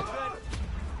 Okay.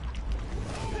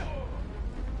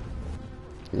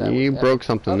 You broke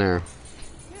something there.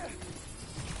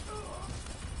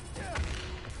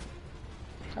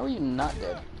 How are you not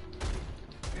dead?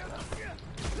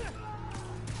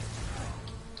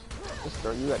 Just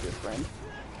throw you at your friend.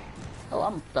 Oh,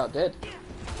 I'm about dead.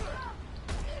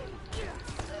 Keep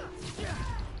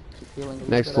healing a little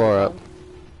Next bit floor at a up. time.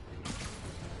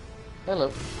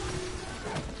 Hello.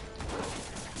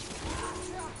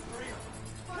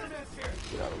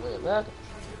 Get out of the way of that.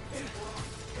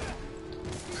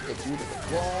 Stick you to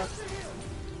the wall.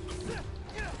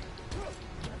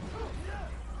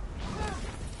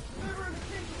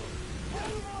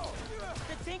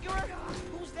 The Tinkerer?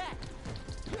 Who's that?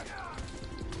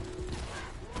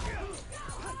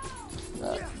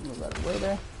 Move out of the way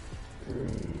there.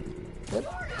 Yep.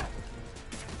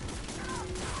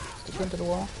 Stick into the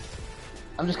wall.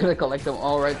 I'm just gonna collect them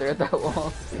all right there at that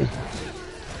wall.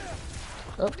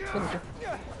 Oh, finisher.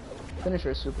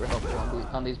 Finisher is super helpful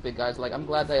on these big guys. Like, I'm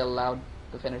glad they allowed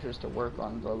the finishers to work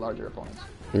on the larger opponents.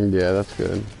 Yeah, that's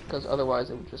good. Because otherwise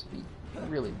it would just be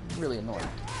really, really annoying.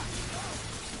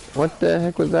 What the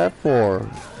heck was that for?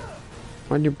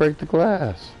 Why'd you break the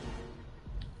glass?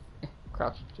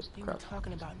 Crouch, just They were crouch.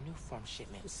 talking about new form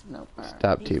shipments. No, alright.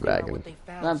 Stop Need to figure out teabagging. what they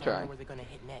found I'm so I know trying. where they're gonna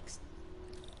hit next.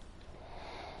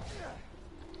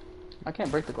 I can't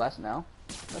break the glass now.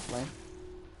 That's lame.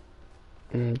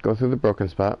 Go through the broken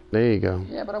spot. There you go.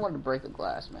 Yeah, but I wanted to break the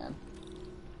glass, man.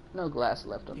 No glass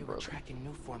left They were unbroken. tracking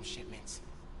new form shipments.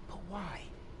 But why?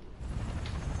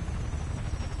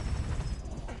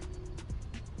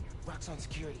 Rock's on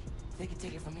security. They can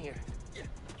take it from here.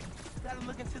 Gotta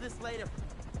look into this later.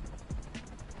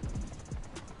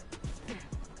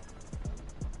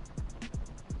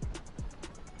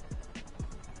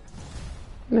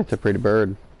 That's a pretty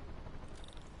bird.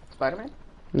 Spider-Man?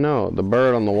 No, the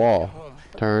bird on the wall. Home.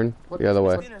 Turn What- the other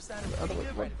way. Dinner sounded Other pretty way.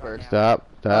 good What right bird? now.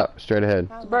 Stop. Straight ahead.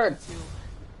 I'll It's a bird. look into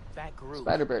that group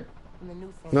Spider-Bird. and the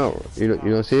new form No, shipments you don't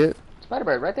tomorrow. see it?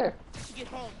 Spider-Bird, right there. We should get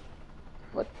home.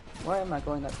 What? Why am I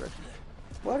going that direction?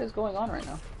 What is going on right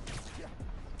now?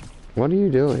 What are you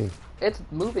doing? It's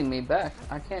moving me back.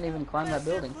 I can't even climb that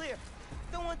building. Clear.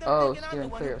 Don't want them Oh, thinking I'm steer the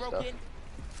and one clear who broke stuff. in.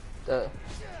 Duh.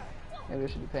 Maybe I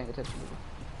should be paying attention to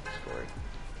the story.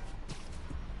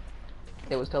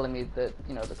 It was telling me that,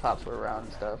 you know, the cops were around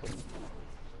and stuff and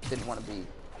didn't want to be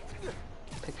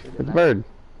pictured in It's a that. bird.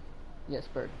 Yes,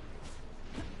 bird.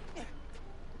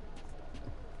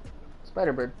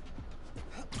 Spider-Bird.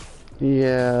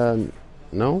 Yeah.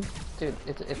 No? Dude,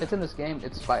 if it's in this game,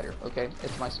 it's Spider, okay?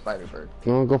 It's my Spider-Bird.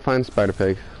 Well, go find Spider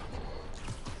Pig.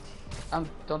 I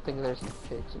don't think there's any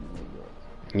pigs in New York.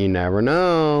 You never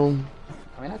know.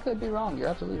 I mean, I could be wrong. You're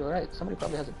absolutely right. Somebody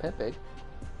probably has a pet pig.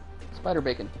 Spider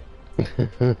bacon.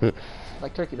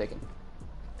 Like turkey bacon.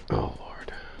 Oh,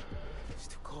 Lord. It's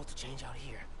too cold to change out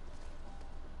here.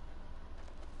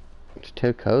 It's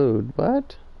too cold.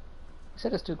 What? He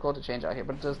said it's too cold to change out here,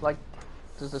 but does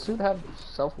the suit have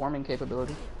self-warming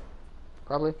capability?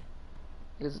 Probably.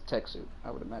 It is a tech suit.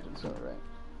 I would imagine so, right?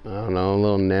 I don't know.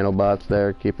 Little nanobots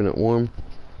there keeping it warm.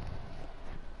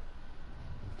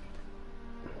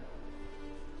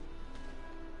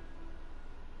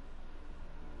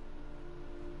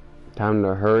 Time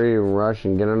to hurry and rush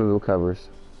and get under the covers.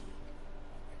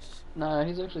 Nah,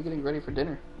 he's actually getting ready for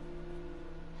dinner.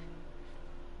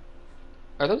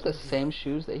 Are those the same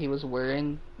shoes that he was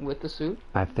wearing with the suit?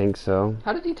 I think so.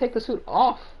 How did he take the suit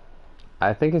off?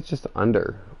 I think it's just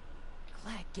under.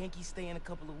 Glad Genki's staying a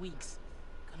couple of weeks.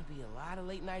 Gonna be a lot of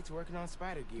late nights working on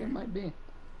spider gear. It might be.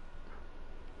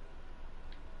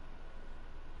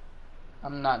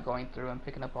 I'm not going through and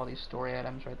picking up all these story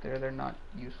items right there. They're not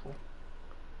useful.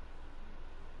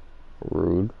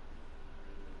 Rude.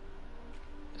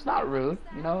 It's not rude,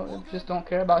 you know. Just don't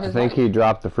care about I his think life. he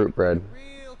dropped the fruit bread.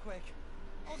 Real quick.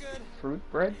 All good. Fruit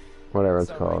bread? Whatever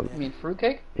it's called. You mean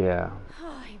fruitcake? Yeah.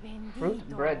 Ay, bendito. Fruit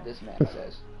bread, this man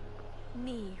says.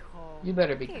 Mijo. You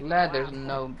better be Qué glad there's guapo.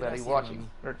 nobody watching.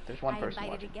 Or there's one I person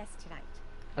invited watching. a guest tonight.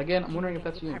 Again, I'm wondering if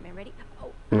that's you. Department ready?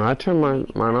 Oh, No, I turned mine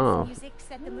maybe off. music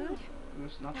set the mood.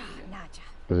 It's not Ah, you.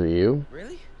 Nacha. Is it you?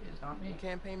 Really? It's not me.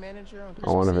 Campaign manager on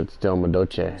I wonder if it's still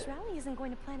Madoche. This rally isn't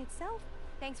going to plan itself.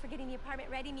 Thanks for getting the apartment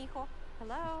ready, mijo.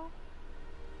 Hello?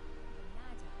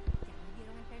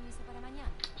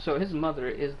 So his mother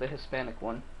is the Hispanic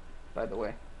one, by the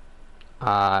way.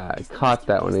 I caught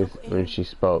that when she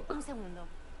spoke. Un segundo.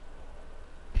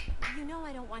 You know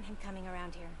I don't want him coming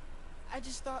around here. I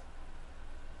just thought...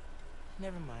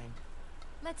 Never mind.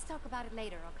 Let's talk about it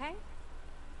later, okay?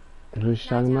 Who's she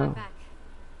talking Nadia, I'm about? back.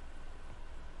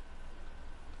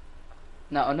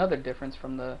 Now another difference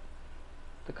from the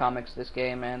comics, this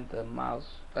game, and the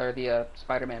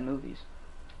Spider-Man movies.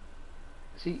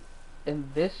 See, in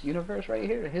this universe right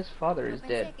here, his father is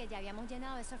dead.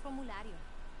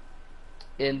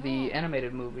 In the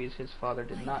animated movies, his father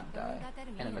did not die.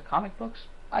 And in the comic books,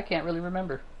 I can't really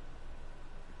remember.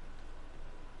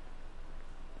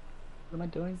 What am I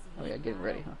doing? Oh yeah, getting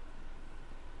ready, huh?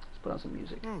 Let's put on some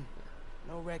music.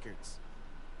 No records.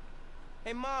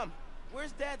 Hey, Mom,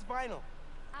 where's Dad's vinyl?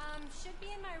 Should be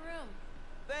in my room.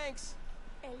 Thanks.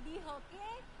 ¿El dijo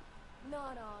qué? No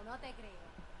te creo.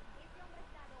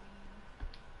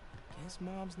 Guess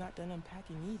Mom's not done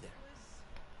unpacking either.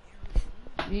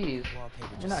 Jeez,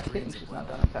 you're not kidding, she's not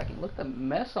done unpacking. Look at the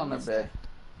mess on the bed.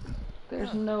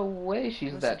 There's no way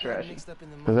she's that trashy. Is that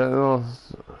little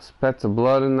specks of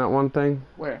blood in that one thing?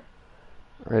 Where?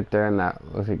 Right there in that,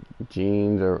 looks like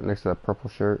jeans or next to that purple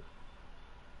shirt.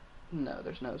 No,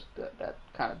 there's no, that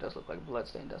kind of does look like blood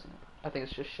stain, doesn't it? I think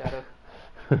it's just shadow.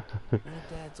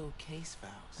 Dad's old case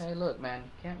files. Hey, look, man,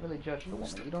 you can't really judge the woman.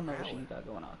 You don't know what she's got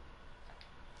going on.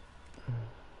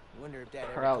 Wonder if Dad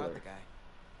ever Prowler. caught the guy.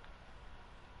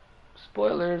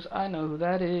 Spoilers, I know who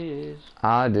that is.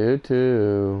 I do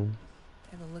too.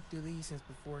 Haven't looked through these since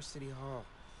before City Hall.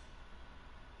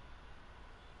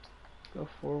 Go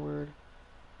forward.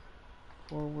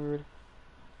 Forward.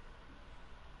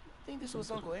 I think this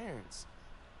was Uncle Aaron's.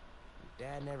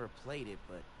 Dad never played it,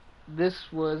 but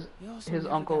This was he also his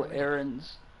never Uncle got rid of it.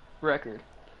 Aaron's record.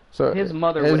 So His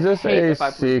mother is would this hate a if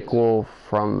I played this. sequel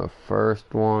from the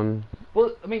first one?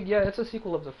 Well, I mean, yeah, it's a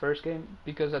sequel of the first game,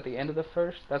 because at the end of the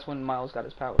first, that's when Miles got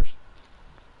his powers.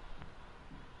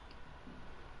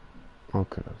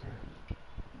 Okay.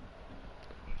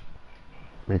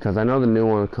 Because I know the new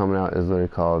one coming out is literally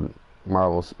called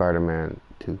Marvel Spider-Man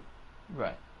 2.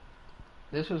 Right.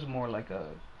 This was more like a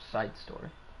side story.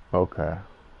 Okay.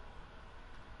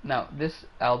 Now, this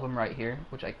album right here,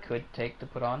 which I could take to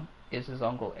put on, is his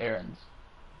Uncle Aaron's,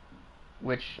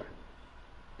 which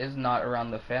is not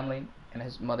around the family, and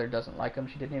his mother doesn't like him.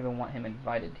 She didn't even want him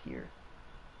invited here.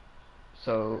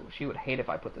 So she would hate if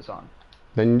I put this on.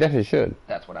 Then you definitely should.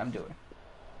 That's what I'm doing.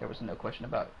 There was no question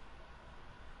about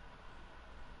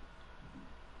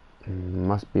it.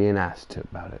 Must be an ass to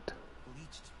about it.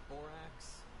 Bleached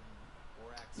borax.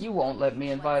 You won't let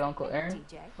me invite Uncle Aaron?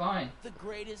 TJ. Fine. The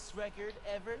greatest record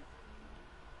ever.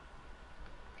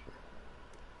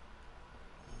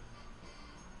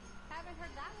 Haven't heard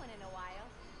that one in a while.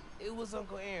 It was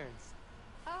Uncle Aaron's.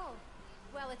 Oh,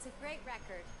 well, it's a great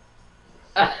record.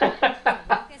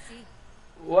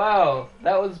 Wow,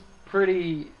 that was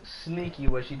pretty sneaky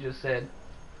what she just said.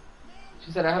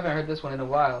 She said, I haven't heard this one in a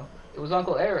while. It was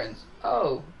Uncle Aaron's.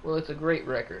 Oh, well, it's a great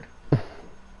record.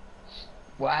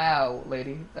 Wow,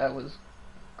 lady, that was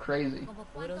crazy.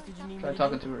 What else did you need me Try to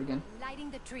talking do? to her again.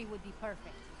 Lighting the tree would be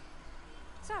perfect.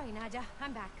 Sorry, Nadia,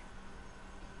 I'm back.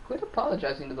 Quit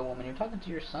apologizing to the woman. You're talking to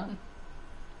your son.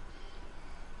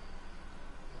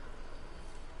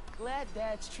 Glad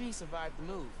Dad's tree survived the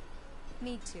move.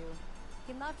 Me too.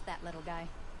 He loved that little guy.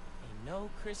 Ain't no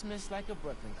Christmas like a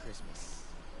Brooklyn Christmas.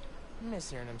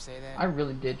 Miss hearing him say that. I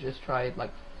really did just try,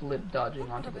 like, flip dodging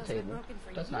onto the Those were table. broken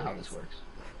for That's not how this years. works.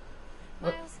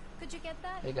 Look, Miles, could you get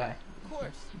that? hey guy, Of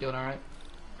course. you doing alright?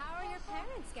 How are your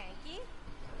parents, Genki?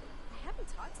 I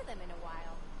haven't talked to them in a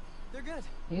while. They're good.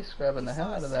 He's scrubbing the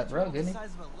hell out of that rug, isn't he? The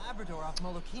size of a Labrador off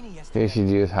Molokini yesterday. He should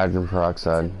use hydrogen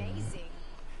peroxide. Amazing.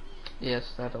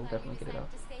 Yes, that'll definitely get it Decided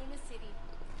out. to stay in the city.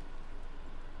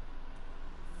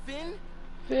 Finn?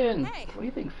 Finn! Hey. What do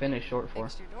you think Finn is short for?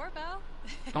 Fixed your doorbell.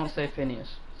 Don't say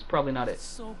Phineas. It's probably not it. It's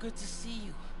so good to see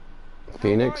you.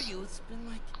 Phoenix? How are you? It's been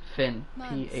like... Finn.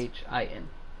 Months. P-H-I-N.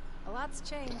 A lot's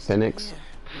changed. Phoenix?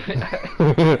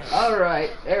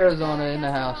 Alright, Arizona in the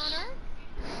Guest of house. honor?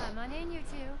 Come on in, you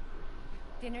two.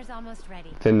 Dinner's almost ready.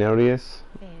 Thenodius?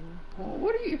 Finn. Well,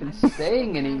 what are you even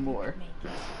saying anymore?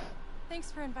 Make it.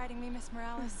 Thanks for inviting me, Miss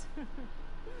Morales.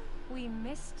 We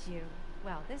missed you.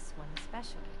 Well, this one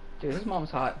especially. Dude, his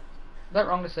mom's hot. Is that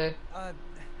wrong to say? Hi.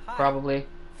 Probably.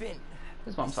 Finn.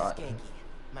 His mom's this hot. is Genki,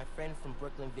 my friend from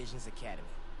Brooklyn Visions Academy.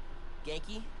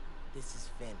 Genki, this is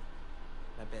Finn.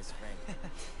 My best friend.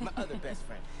 My other best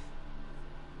friend.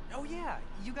 Oh yeah,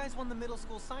 you guys won the middle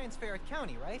school science fair at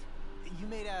County, right? You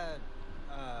made a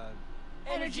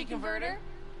Energy converter?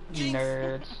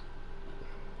 Nerds.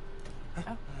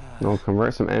 We'll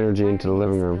convert some energy into the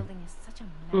living room.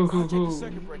 This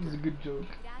is a good joke.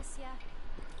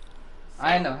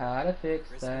 I know how to fix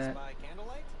that. by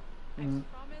candlelight? Mm.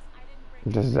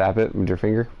 Just zap it with your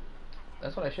finger.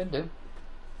 That's what I should do.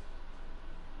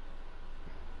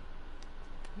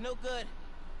 No good.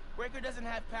 Breaker doesn't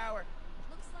have power.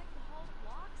 Looks like the whole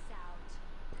block's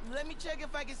out. Let me check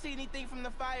if I can see anything from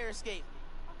the fire escape.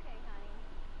 Okay, honey.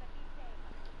 But be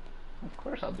safe. Of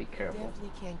course I'll be careful.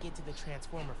 Definitely can't get to the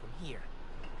transformer from here.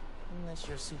 Unless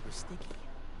you're super sticky.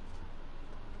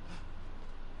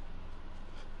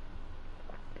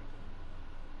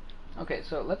 Okay,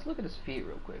 so let's look at his feet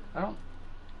real quick.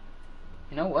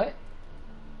 You know what?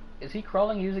 Is he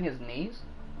crawling using his knees?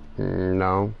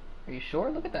 No. Are you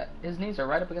sure? Look at that. His knees are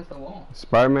right up against the wall.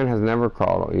 Spider-Man has never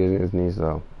crawled using his knees,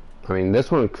 though. I mean, this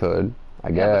one could, I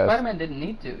Yeah, guess. but Spider-Man didn't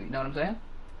need to. You know what I'm saying?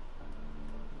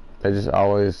 They just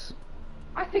always...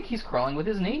 I think he's crawling with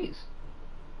his knees.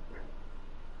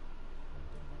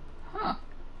 Huh.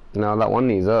 No, that one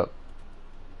knee's up.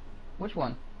 Which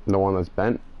one? The one that's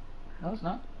bent. No, it's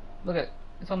not. Look at it.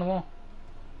 It's on the wall.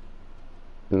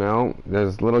 No,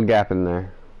 there's a little gap in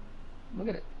there. Look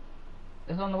at it.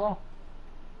 It's on the wall.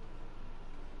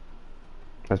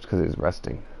 That's because he's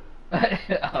resting.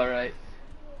 Alright.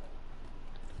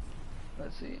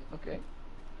 Let's see. Okay.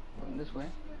 Going this way.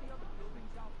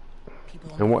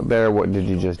 And what did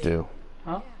you just do?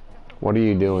 Huh? What are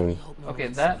you doing? Okay,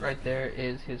 that right there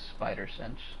is his spider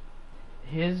sense.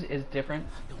 His is different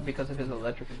because of his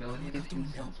electric abilities. He can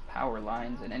sense power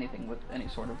lines and anything with any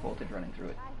sort of voltage running through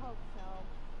it.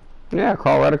 Yeah,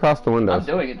 crawl right across the windows. I'm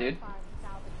doing it, dude.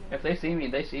 If they see me,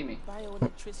 they see me.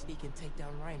 Bioelectricity can take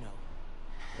down Rhino.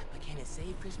 But can it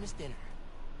save Christmas dinner?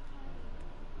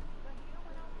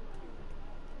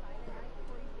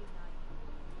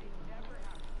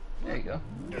 There you go.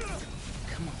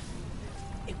 Come on.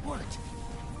 It worked.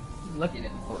 Lucky you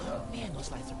didn't pull it up. Man,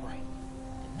 those lights are bright.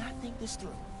 Did not think this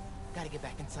through. Gotta get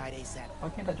back inside ASAP. Why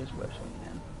can't I just web swing,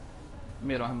 man?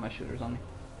 Maybe I don't have my shooters on me.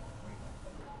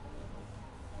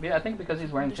 But yeah, I think because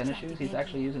he's wearing tennis shoes, he's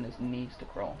actually using his knees to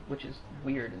crawl, which is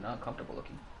weird and uncomfortable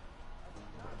looking.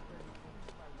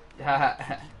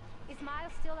 Is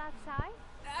Miles still outside?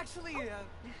 Actually,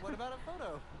 what about a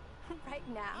photo? Right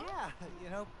now? Yeah, you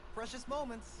know, precious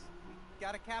moments. We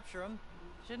gotta capture them.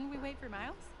 Shouldn't we wait for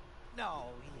Miles? No,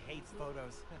 he hates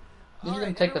photos. He's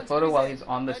gonna take the photo while he's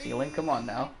on the ceiling. Come on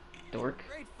now, dork.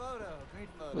 Great photo, great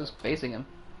photo. Who's facing him?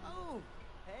 Oh,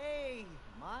 hey,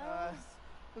 Miles.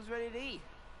 Who's ready to eat?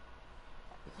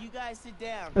 You guys sit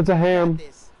down. It's a ham.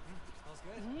 Smells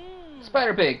good.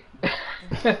 Spider Pig.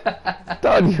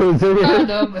 Thought you was in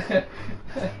Found it. him.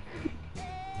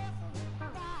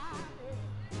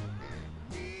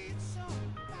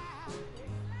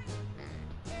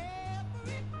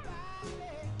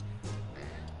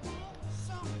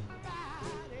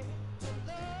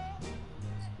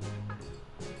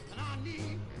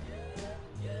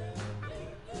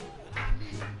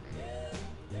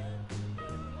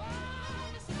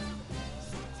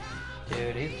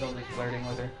 Dude, he's totally flirting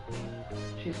with her.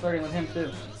 She's flirting with him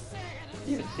too.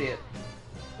 You can see it.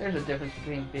 There's a difference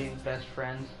between being best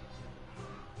friends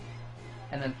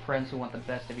and then friends who want the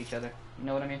best of each other. You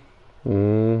know what I mean?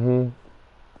 Mm-hmm.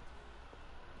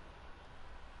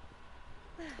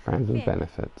 Friends with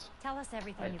benefits. Tell us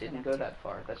everything I you've been didn't up go to. that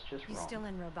far. That's just You wrong. still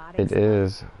in robotics? It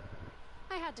is.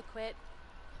 I had to quit,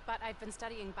 but I've been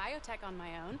studying biotech on my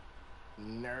own.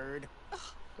 Nerd.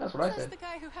 That's what I Says said. the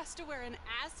guy who has to wear an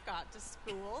ascot to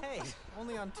school. Hey,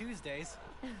 only on Tuesdays.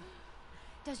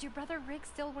 Does your brother Rick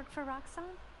still work for Roxxon?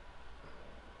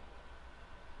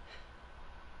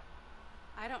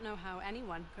 I don't know how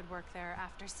anyone could work there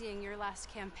after seeing your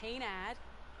last campaign ad.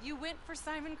 You went for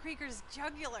Simon Krieger's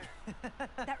jugular.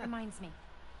 That reminds me.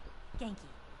 Genki,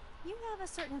 you have a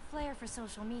certain flair for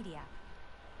social media.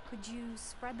 Could you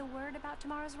spread the word about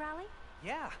tomorrow's rally?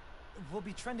 Yeah, we'll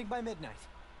be trending by midnight.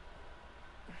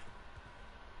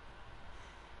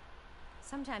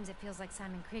 Sometimes it feels like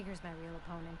Simon Krieger's my real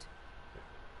opponent.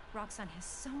 Roxxon has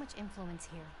so much influence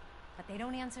here, but they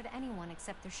don't answer to anyone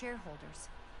except their shareholders.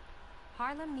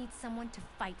 Harlem needs someone to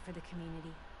fight for the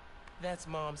community. That's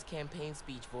Mom's campaign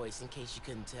speech voice, in case you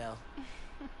couldn't tell.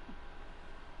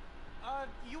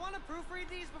 You want to proofread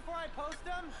these before I post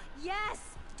them? Yes!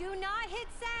 Do not hit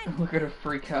send! Look at her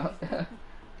freak out.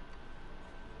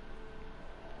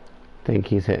 Think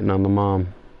he's hitting on the mom.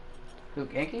 Who,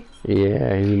 Genki?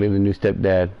 Yeah, he's gonna be the new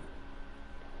stepdad.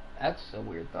 That's a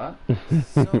weird thought.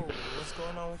 So, what's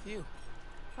going on with you?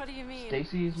 What do you mean?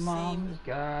 Stacy's mom's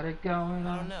got it going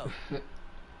I on. don't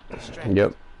know.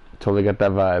 Yep. Totally got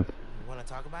that vibe. You want to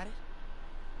talk about it?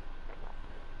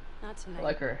 Not tonight. I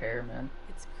like her hair, man.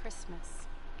 It's Christmas.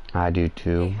 I do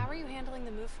too. Hey, how are you handling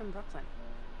the move from Brooklyn?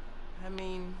 I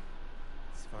mean,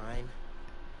 it's fine.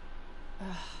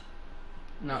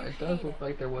 No, it does look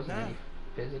like there wasn't any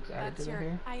physics added to the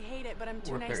hair. I hate it, but I'm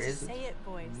too Or if nice there to is, say it,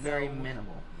 boys. very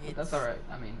minimal. But that's alright.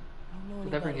 I mean,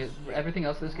 with anybody everything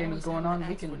else this game is going on, we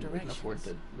ask can for afford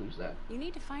to lose that. You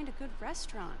need to find a good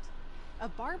restaurant, a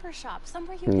barber shop,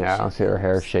 somewhere you can Yeah, I don't see her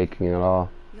hair shaking at all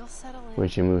You'll settle in. when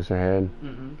she moves her head.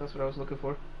 That's what I was looking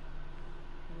for.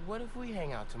 What if we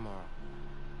hang out tomorrow?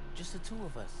 Just the two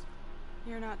of us.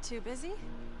 You're not too busy?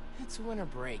 It's winter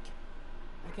break.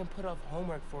 I can put off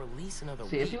homework for at least another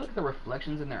See, week. if you look at the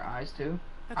reflections in their eyes too,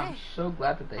 Okay. I'm so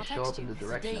glad that they I'll show text up in you. the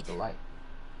direction of the light.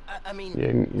 I mean,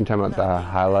 Yeah, you're talking about the not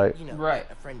highlight? you know, Right.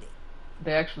 a friend date.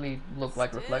 They actually look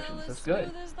like reflections. That's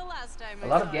good. A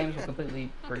lot of games will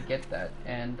completely forget that,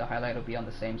 and the highlight will be on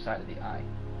the same side of the eye.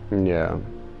 Yeah.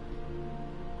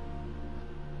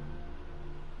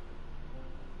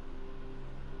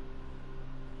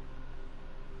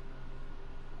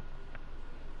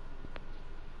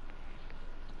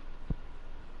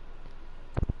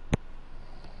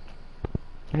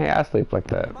 Hey, I sleep like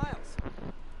that. Miles.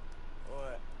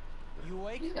 What? You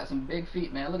awake? He's got some big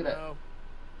feet, man. Look at that. No.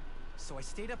 So I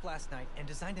stayed up last night and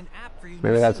designed an app for you.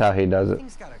 Maybe that's how he does it.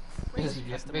 Thing's got a This crazy is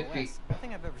just custom big OS. feet.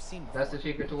 Nothing I've ever seen before. That's the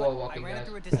secret to But wall walking, I ran guys. it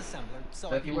through a disassembler,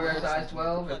 So if you wear a size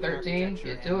 12 or 13,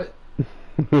 get to it.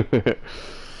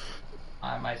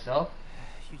 I myself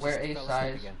You wear just a fell asleep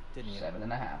size again, didn't you?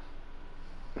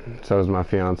 7.5. So is my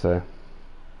fiance.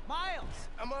 Miles!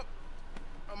 I'm up.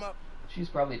 I'm up. She's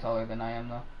probably taller than I am,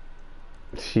 though.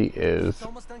 She is. It's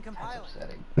almost done That's compiling.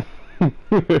 upsetting.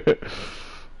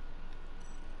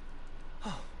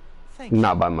 Thank you.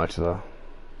 Not by much though.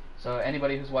 So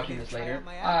anybody who's watching this later, out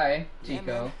my app? I, Yeah,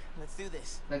 Tico, man. Let's do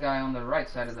this. the guy on the right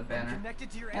side of the I'm banner, connected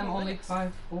to your am only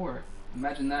analytics. 5'4".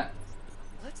 Imagine that.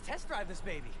 Let's test drive this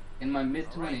baby. In my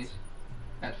mid-20s,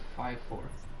 at 5'4".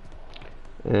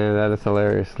 And that is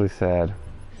hilariously sad.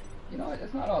 You know what?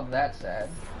 It's not all that sad.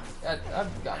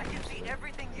 I've gotten I used can to see it.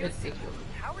 everything you It's see. really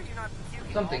How are you not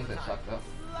puking some all things the that time? suck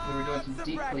though. We were doing some Lots of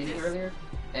deep cleaning practice. earlier,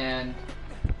 and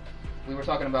we were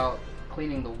talking about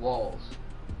cleaning the walls.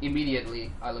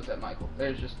 Immediately, I looked at Michael.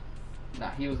 There's just,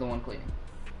 he was the one cleaning.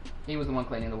 He was the one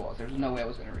cleaning the walls. There's no way I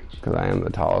was gonna reach. Because I am the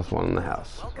tallest one in the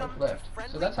house. So I left.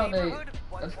 So that's how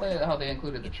they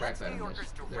included the trackpad in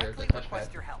this. The touchpad.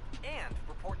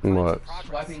 What?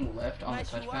 Swiping left on the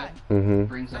touchpad Mm-hmm.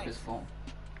 brings up his phone,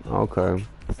 Okay.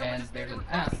 and there's an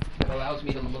app that allows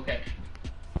me to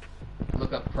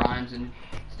look up crimes and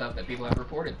stuff that people have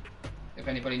reported. If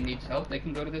anybody needs help, they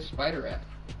can go to this Spider app.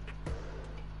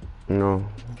 No.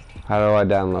 How do I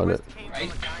download it?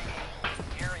 Right?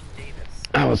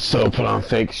 I would so put on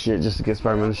fake shit just to get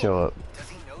Spider-Man to show up. Does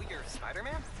he know you're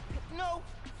Spider-Man? No.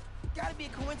 Gotta be a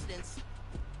coincidence.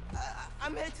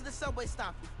 I'm headed to the subway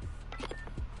stop. So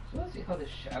let's see how this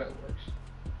shadow works.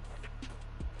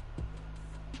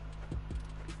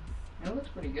 It looks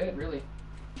pretty good, really.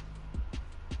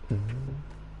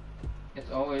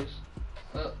 It's always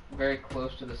very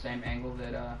close to the same angle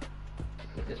that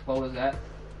this pole is at.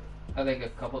 I think a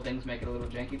couple things make it a little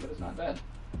janky, but it's not bad.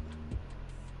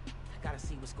 I gotta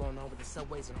see what's going on with the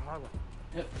subways in Harlem.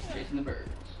 Yep, chasing the birds.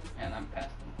 And I'm past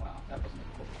them. Wow, that wasn't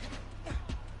cool.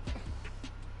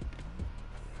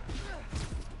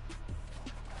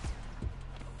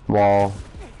 Wall.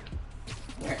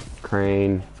 Where?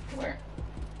 Crane. Where?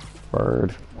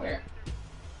 Bird. Where?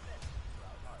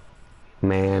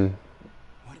 Man.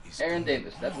 Aaron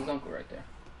Davis, that's his uncle right there.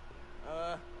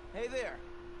 Hey there.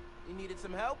 You needed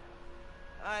some help?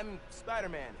 I'm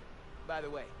Spider-Man, by the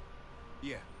way.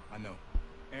 Yeah, I know.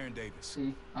 Aaron Davis.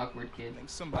 See? Awkward kid. I think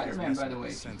somebody's Spider-Man, by messing the way,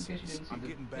 with just the in case you sensors. didn't see I'm the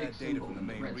getting big bad data symbol from the in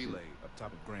the main red suit. relay up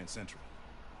top of Grand Central.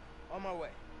 On my way.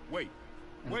 Wait,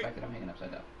 And the wait. fact that I'm hanging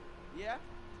upside down. Yeah?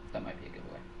 That might be a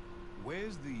giveaway.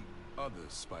 Where's the other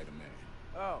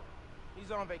Spider-Man? Oh,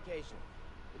 he's on vacation.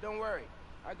 But don't worry,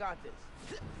 I got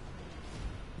this.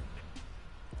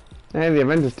 Hey, the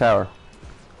Avengers Tower.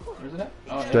 Where's it at?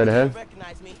 Oh, Straight yeah. ahead.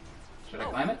 Recognize me. Should I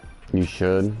climb it? You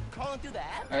should. Calling through the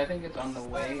app? I think it's on the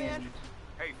way, and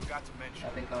Hey, forgot to mention. I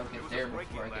think I'll There get was there a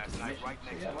break-in before I get last to the night mission. right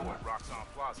So next yeah, why door not? at Roxxon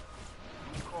Plaza.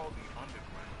 It's called the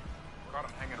Underground. Caught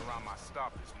him hanging around my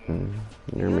stop this morning.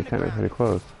 You're gonna be kind of pretty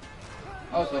close.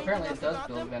 Oh, so apparently it does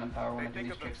build Venom power when I do Think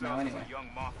these of tricks now themselves as anyway. a young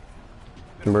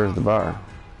mafia. Where's the bar?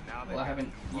 Now Well, I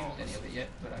haven't used any of it yet,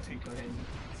 but I can go ahead and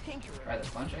Tinkerer. try the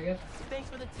punch, I guess. Thanks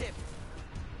for the tip.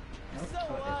 Nope, So,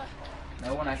 go ahead.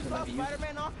 No one you actually let saw me use it.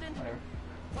 Spider-Man often? Whatever.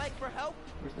 Like for help?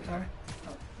 Where's the tower?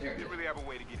 Oh, there it They is. really have a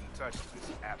way to get in touch with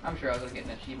this app. I'm sure I was gonna get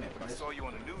an achievement for I this. saw you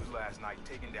on the news last night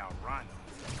taking down Rhino.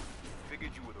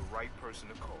 Figured you were the right person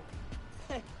to call.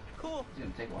 Cool. It's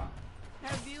gonna take a while.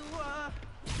 Have you,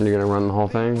 You're gonna run the whole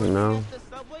thing? No. at the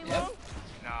subway Yep. long?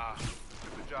 Nah,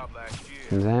 took the job last year.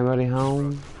 Is anybody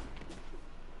home?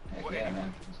 Heck yeah,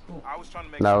 man. That's cool. I was trying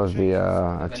to make That some was the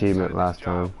changes. achievement last Job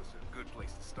time was a good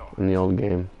place to start. in the old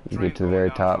game. You get to the very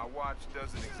top. My watch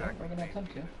doesn't exactly We're gonna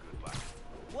attempt to.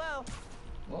 Well,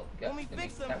 Well, when we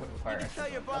fix them, that would you require can extra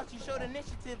tell your funds. boss you showed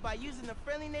initiative by using the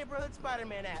Friendly Neighborhood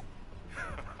Spider-Man app.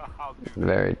 I'll do that.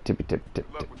 Very tippy tip tip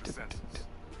Good luck tip with the tip. census.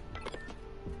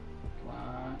 Come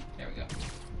on. There we go.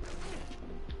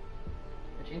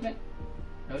 Achievement?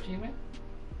 No achievement?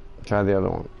 Try the other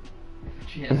one.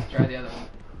 Yes, try the other one.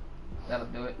 That'll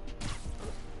do it.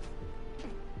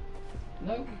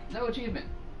 No, no achievement.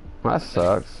 That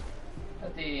sucks.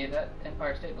 That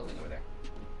Empire State Building over there.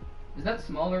 Is that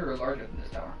smaller or larger than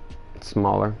this tower? It's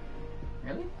smaller.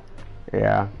 Really?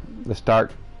 Yeah. The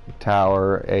Stark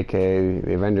Tower, aka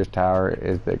the Avengers Tower,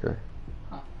 is bigger.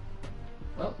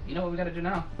 Well, you know what we gotta do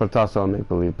now. But it's also a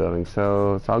make-believe building,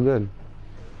 so it's all good.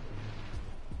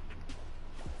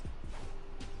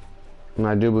 And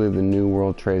I do believe the New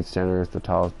World Trade Center is the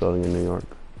tallest building in New York.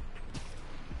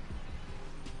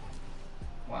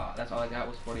 Wow, that's all I got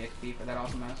was 40 XP for that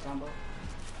awesome ass combo.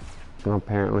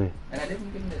 Apparently. And I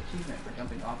didn't get an achievement for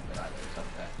jumping off of it either. What's up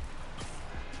with that?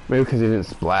 Maybe because he didn't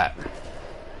splat.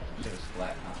 Should have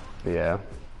splat, huh? Yeah.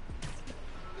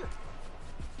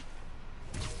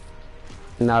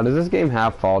 Now, does this game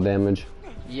have fall damage?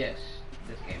 Yes,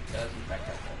 this game does in fact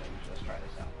have fall damage. Let's try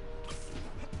this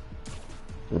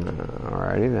out.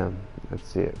 Alrighty then. Let's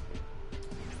see it.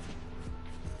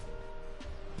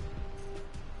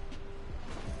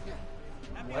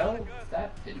 Well,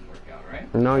 that didn't work out,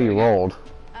 right? No, you rolled.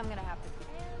 I'm gonna have to.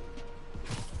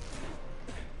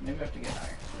 Maybe I have to get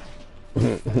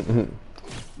higher.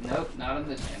 Nope, not on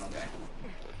this channel, guy.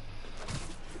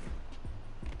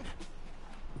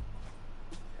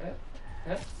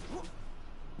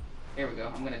 Here we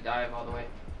go. I'm gonna dive all the way.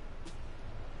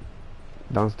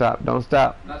 Don't stop, don't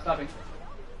stop. I'm not stopping.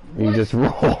 You What? just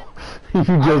roll. You I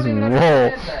don't just even roll.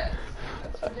 understand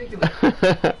that. That's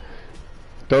ridiculous.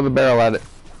 Throw the barrel at it.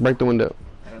 Break the window.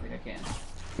 I don't think I can.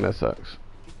 That sucks.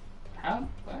 How?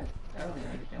 What? I don't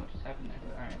even understand what just happened there,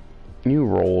 but alright. You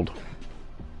rolled.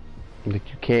 Like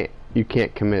you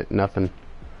can't commit nothing.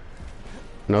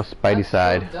 No Spidey That's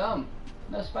side. So dumb.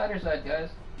 No spider side, guys.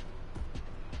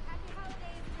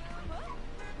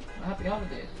 Happy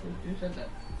holidays. Who said that?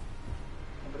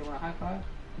 Anybody want a high five?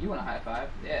 You want a high five?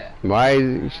 Yeah. Why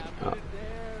is Oh,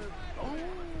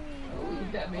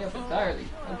 you got me up entirely.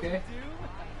 Okay.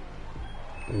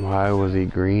 why was he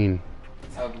green?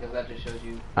 Oh, because that just shows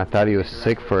you. I thought he was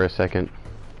sick for a second.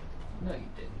 No, you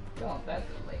didn't. Don't. That's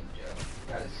a lame joke.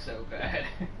 That is so bad.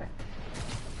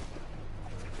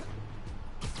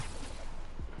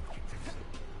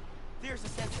 There's the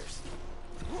sensors.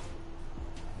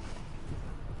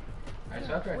 Alright,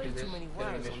 so after I Way do too this many bit of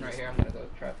wires mission on right this here, I'm one. gonna go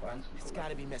try to find some. It's cool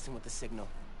gotta be messing with the signal.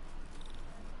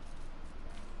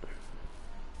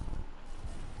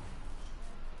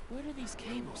 Where do these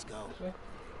cables go? This way?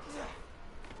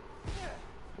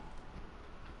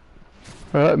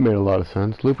 Well, that made a lot of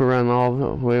sense. Loop around all the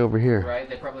way over here. Right,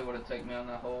 they probably would have taken me on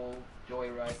the whole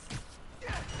joyride.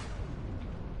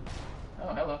 Oh,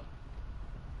 hello.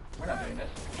 We're not doing this.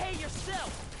 Hey,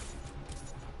 yourself!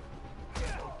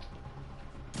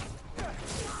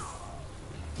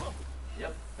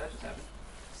 Yep, that just happened.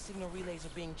 Signal relays are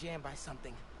being jammed by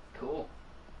something. Cool.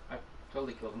 I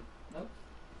totally killed him. Nope.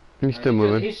 He's still He's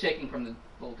moving. He's shaking from the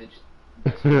voltage.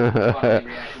 Bodily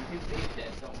reaction. He's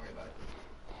dead. Don't worry about it.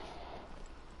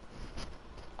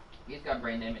 He's got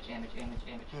brain damage. Damage.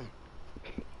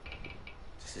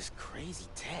 This is crazy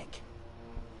tech.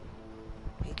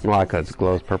 Why? Because it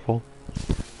glows purple.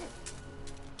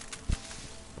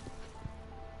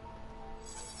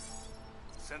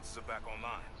 Sensors are back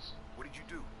online. What did you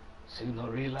do? Signal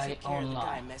relay Took care of the guy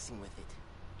online. messing with it.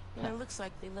 And it looks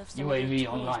like they left some of their UAV tools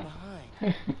online.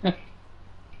 behind.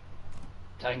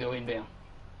 Tango inbound.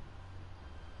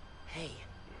 Hey,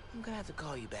 I'm gonna have to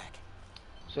call you back.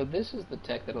 So this is the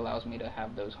tech that allows me to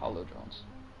have those hollow drones.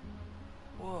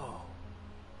 Whoa.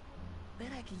 Bet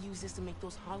I could use this to make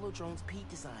those hollow drones Pete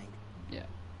designed. Yeah.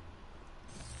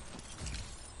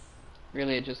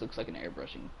 Really, it just looks like an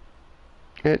airbrushing.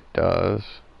 It does.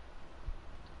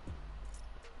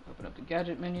 Open up the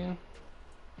gadget menu.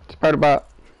 It's part about.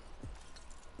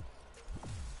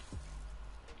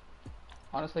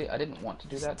 Honestly, I didn't want to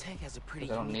do This that. tech has a pretty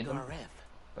 'cause I don't unique need them, RF.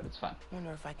 but it's fine.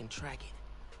 Wonder if I can track it.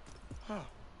 Huh.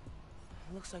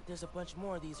 Looks like there's a bunch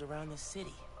more of these around the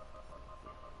city.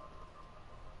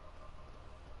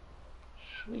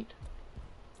 Sweet.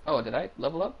 Oh, did I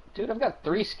level up? Dude, I've got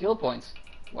 3 skill points.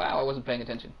 Wow, I wasn't paying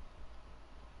attention.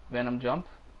 Venom jump.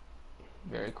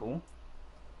 Very cool.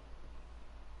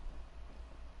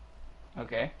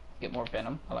 Okay, get more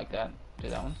venom. I like that. Do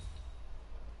that one.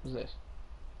 What's this?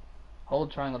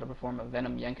 Hold triangle to perform a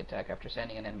venom yank attack after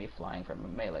sending an enemy flying from a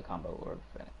melee combo or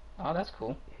venom. Oh, that's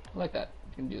cool. I like that.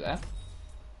 You can do that.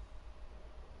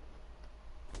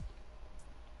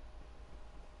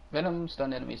 Venom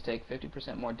stunned enemies take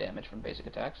 50% more damage from basic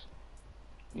attacks.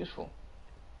 Useful.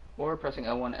 Or pressing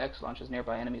L1X launches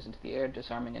nearby enemies into the air,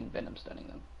 disarming and venom stunning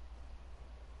them.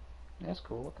 That's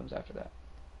cool. What comes after that?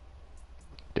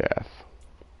 Death.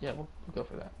 Yeah, we'll go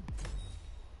for that.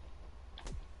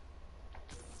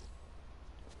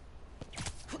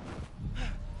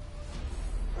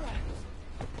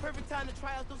 Perfect time to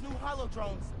try out those new holo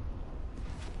drones.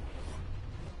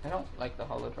 I don't like the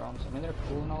holodromes. I mean, they're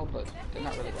cool and all, but they're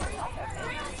not really that.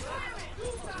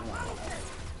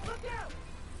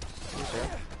 You sure?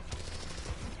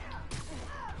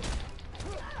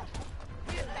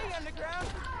 Hey, Underground!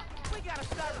 We gotta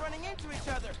stop running into each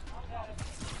other.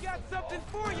 Got something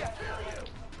for you.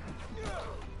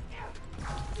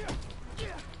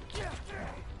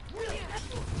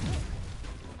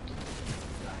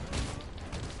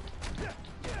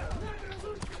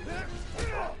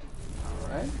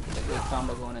 Alright, got a good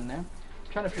combo going in there. I'm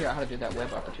trying to figure out how to do that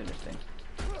web opportunist thing.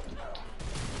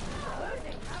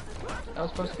 That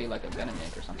was supposed to be like a venom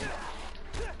yank or something.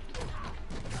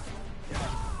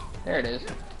 There it is.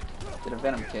 Did a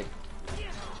venom kick.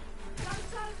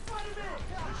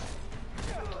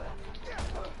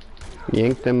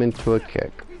 Yank them into a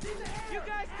kick. You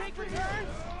guys take returns?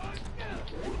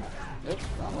 Nope,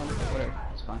 wrong one. Whatever,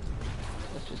 it's fine.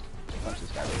 Let's just punch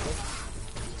this guy real quick.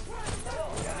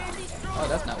 Oh,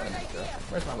 that's not what I meant to do.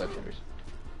 Where's my web shooters?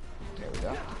 There we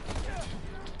go.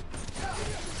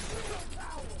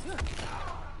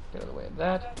 Get out of the way of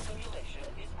that.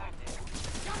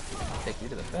 Take me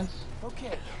to the fence.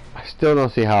 Okay. I still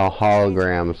don't see how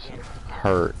holograms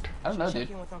hurt. I don't know, dude.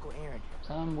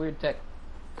 Some weird tech.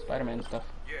 Spider-Man stuff.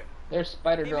 There's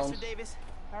spider drones.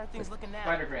 How are things looking now?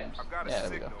 Spider-grams. Yeah, there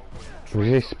we go. We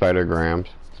say spider-grams.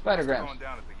 Spider-grams.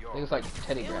 Things like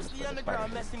teddy-grams.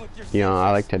 Yeah,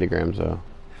 I like teddy-grams though.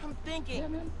 I'm thinking. Yeah,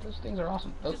 man. Those things are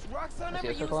awesome. Oh, I see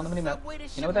a circle on the mini-map.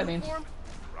 You know what that means?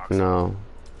 No.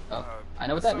 Oh, I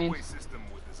know what that means.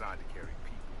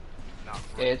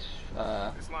 It's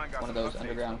one of those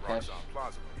underground cache.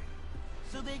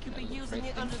 So they could be using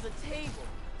it under the table.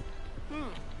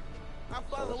 I'll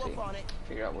follow up on it.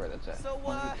 Figure out where that's at. So,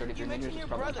 133 meters is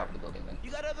probably on top of the building then. You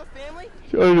got other family?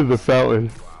 It's under the fountain.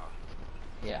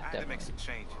 Yeah, I had to make definitely.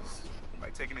 some changes,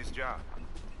 like taking his job.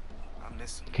 I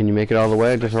miss him. Can you make it all the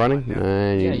way just running? Nah,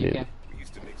 Yeah, you you did. can. We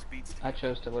used to mix beats I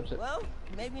chose to watch it. Well,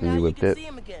 maybe And now you you whipped can it. see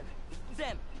him again.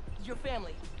 Zem, your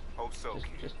family. Hope so, kid.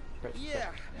 Just press.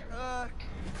 Yeah, I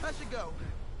should go.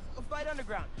 I'll fight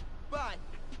Underground. Bye.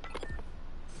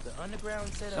 The Underground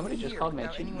said Somebody just called me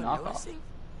a cheap knockoff.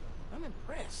 I'm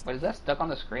impressed. But is that stuck on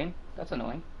the screen? That's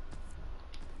annoying.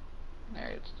 There,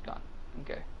 it's gone.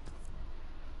 Okay.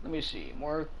 Let me see.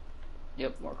 More.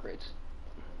 Yep, more crates.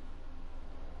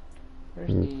 Where's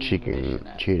the mission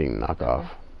at? Cheating knockoff.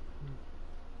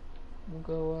 We'll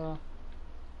go,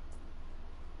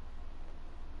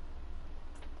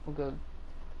 we'll go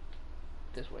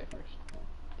this way first.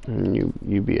 And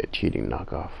you be a cheating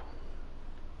knockoff.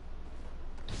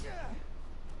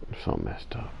 I'm so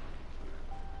messed up.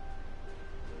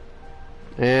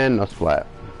 And no splat.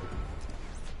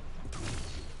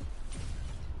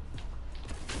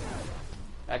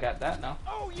 I got that now.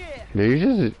 Oh yeah. Did you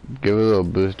just give it a little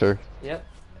booster? Yep.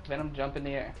 Venom jump in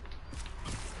the air.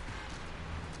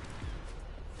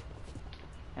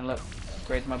 And look,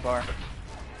 raise my bar.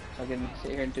 So I can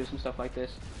sit here and do some stuff like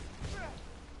this.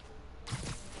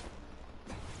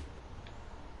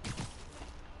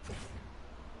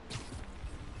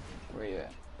 Where are you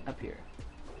at? Up here.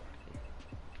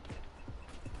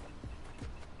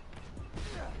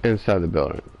 Inside the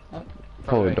building. Oh,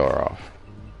 Pull the right. door off.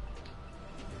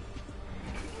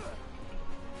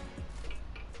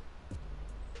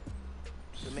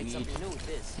 We'll make something new with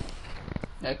this.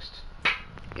 Next.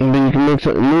 And then you can make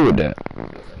something new with that. Go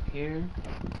right here.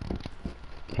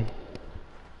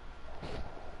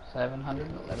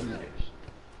 711 meters.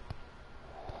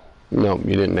 No,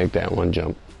 you didn't make that one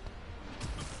jump.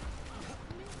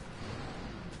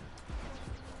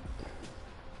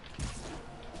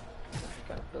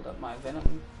 Gotta build up my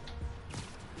venom.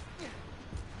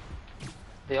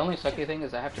 The only sucky thing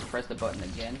is I have to press the button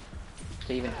again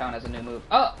to even count as a new move.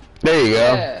 Oh! There you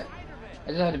go. Yeah! I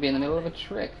just had to be in the middle of a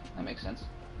trick. That makes sense.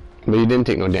 But you didn't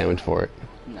take no damage for it.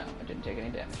 No, I didn't take any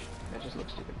damage. That just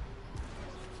looks stupid.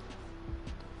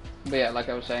 But yeah, like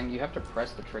I was saying, you have to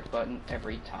press the trick button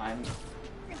every time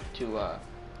to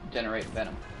generate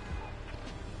venom.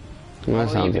 Well,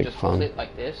 that sounds like just fun. hold it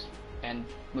like this and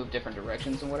move different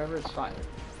directions and whatever, it's fine.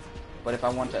 But if I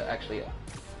want to actually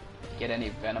get any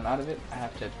venom out of it, I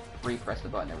have to re-press the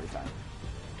button every time.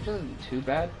 Which isn't too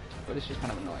bad, but it's just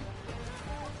kind of annoying.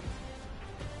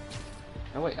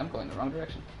 Oh wait, I'm going the wrong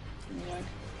direction. Yoink.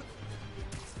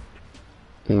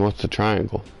 And what's the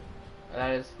triangle?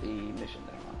 That is the mission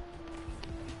that I'm on.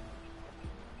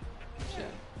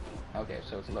 Shit. Okay,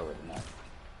 so it's lower than that.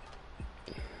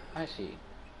 I see.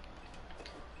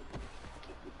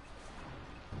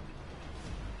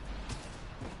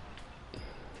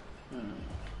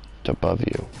 It's above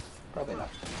you. Probably not.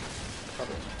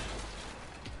 Probably not.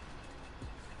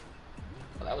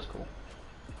 Well, that was cool.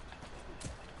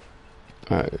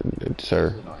 Sir.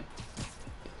 This is annoying.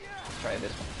 Try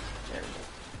this one. There we go.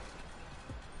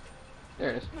 There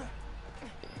it is.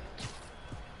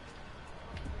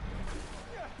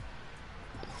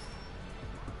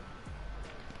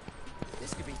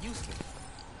 This could be useful.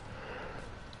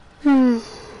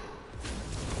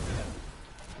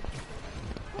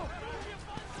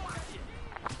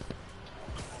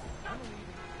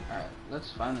 Alright,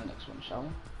 let's find the next one, shall we?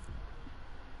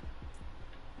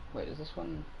 Wait, is this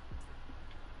one...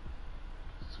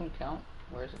 Does this one count?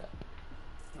 Where is it at?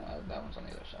 That one's on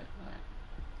the other side.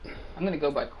 Alright. I'm gonna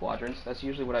go by quadrants. That's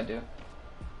usually what I do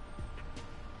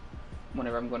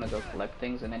whenever I'm gonna go collect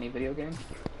things in any video game.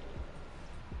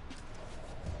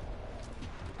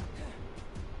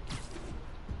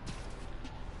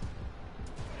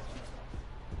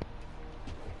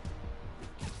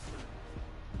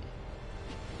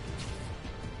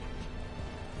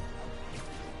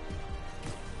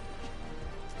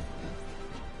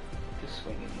 Just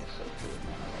swinging is so cool,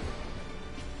 man. I love it.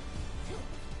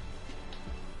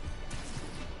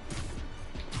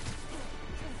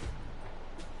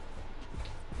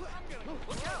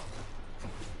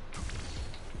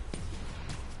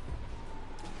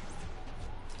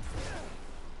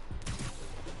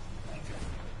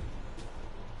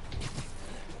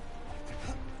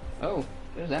 Oh,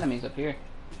 there's enemies up here.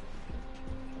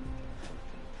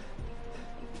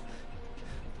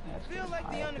 I feel like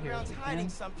the underground's hiding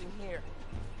something here.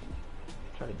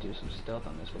 Try to do some stealth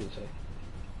on this. What do you say?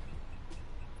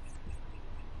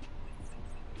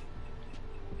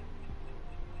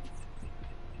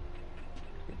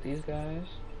 Get these guys.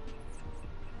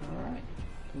 Alright.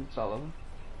 That's all of them.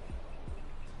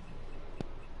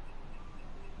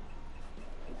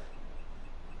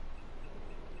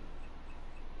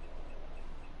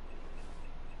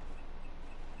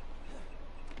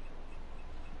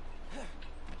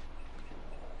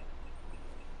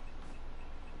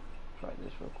 Try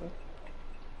this real quick.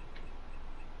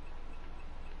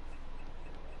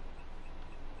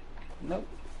 Nope,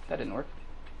 that didn't work.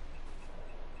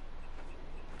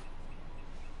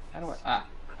 How do I...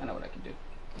 I know what I can do.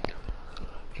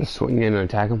 Just swing in and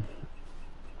attack him.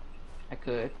 I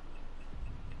could,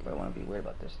 but I want to be weird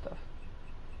about this stuff.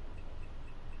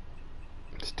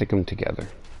 Stick them together.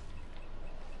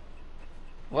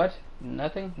 What?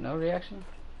 Nothing? No reaction?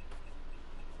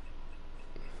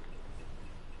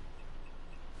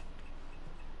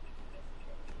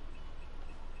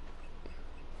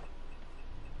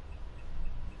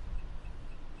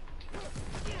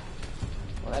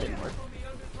 Well, that didn't work.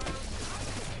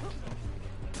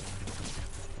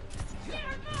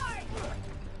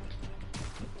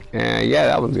 Yeah,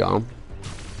 that one's gone.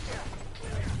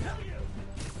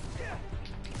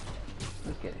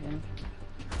 Let's get him.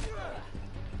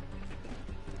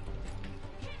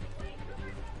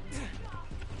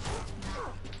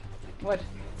 What?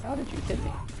 How did you hit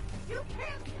me?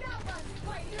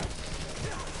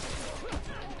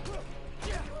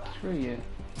 Screw you.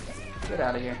 Get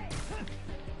out of here.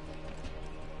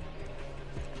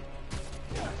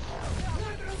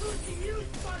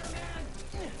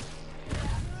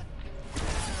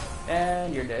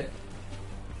 And you're dead.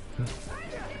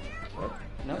 Oh,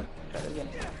 no, try that again.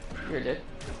 You're dead.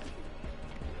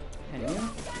 And you?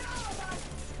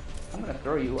 I'm gonna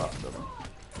throw you off the building.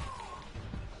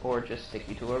 Or just stick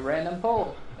you to a random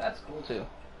pole. That's cool too.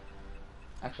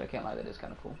 Actually, I can't lie, that is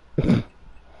kind of cool.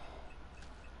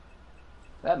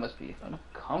 That must be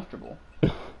uncomfortable.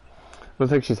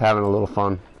 Looks like she's having a little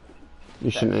fun.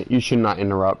 You should not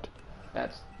interrupt.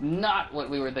 That's not what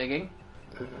we were thinking.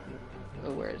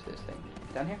 Oh, where is this thing?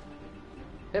 Down here?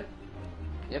 Yep.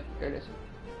 Yep, there it is.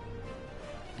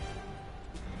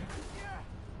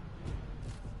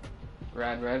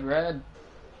 Rad, rad, rad.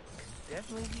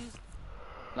 Definitely use.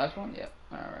 Last one? Yep.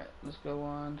 Alright, let's go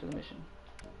on to the mission.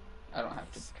 I don't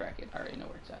have to track it. I already know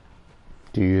where it's at.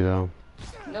 Do you though?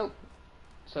 Nope.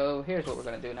 So here's what we're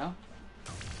gonna do now.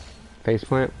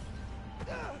 Faceplant?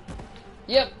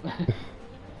 Yep. Yeah,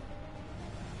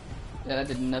 that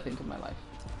did nothing to my life.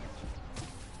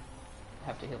 I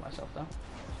have to heal myself though.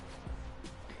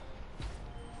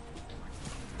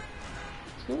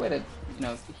 It's a good way to,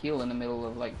 heal in the middle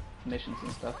of like missions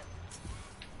and stuff.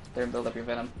 There and build up your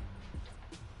venom.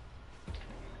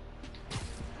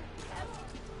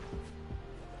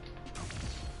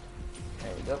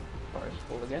 There we go. Bar is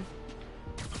full again.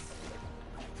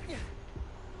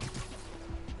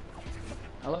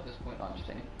 I love this point launch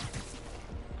thing.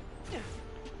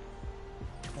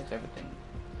 Makes everything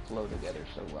flow together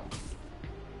so well.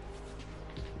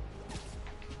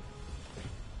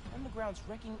 Underground's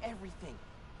wrecking everything.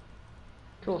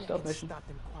 Cool Maybe I stealth can mission. Stop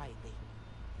them quietly.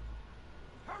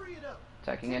 Hurry it up.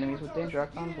 Attacking enemies with danger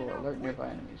icons will alert nearby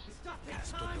enemies. Gotta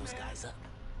split those guys up.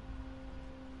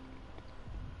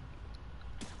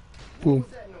 Boom.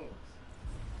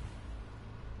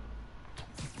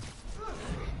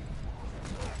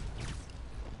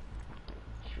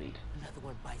 Sweet. Another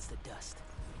one bites the dust.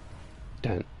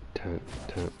 Dun, dun,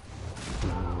 dun.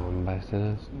 Bites the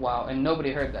dust. Wow, and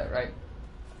nobody heard that, right?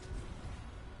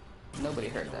 Nobody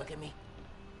heard that. Look at me.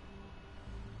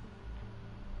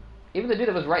 Even the dude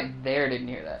that was right there didn't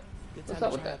hear that. Good What's time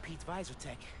up to with try that? out Pete's visor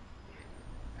tech.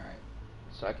 Alright.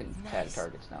 So I can tag Nice.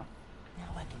 targets now.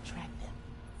 Now I can track them.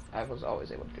 I was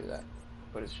always able to do that,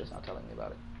 but it's just not telling me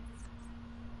about it.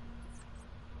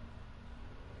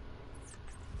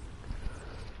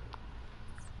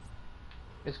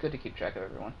 It's good to keep track of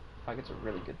everyone. Like, it's a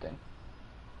really good thing.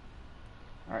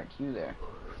 Alright, Q there.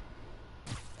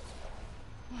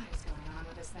 What is going on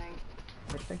with this thing?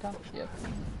 Which thing, Tom? Yep.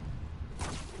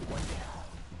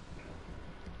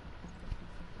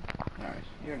 Alright,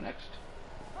 you're next.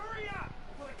 Hurry up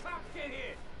before the cops get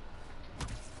here.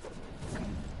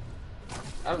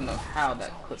 I don't know how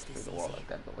that clipped through the wall like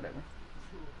that, but whatever.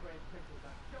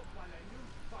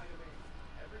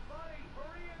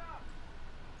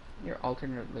 You're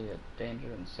alternately a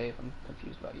danger and safe. I'm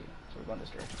confused about you, so we're going this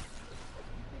direction.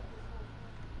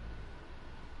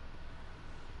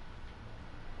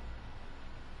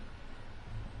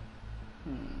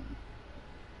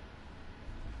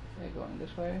 Okay, going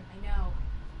this way. I know.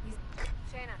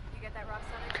 Shayna, you get that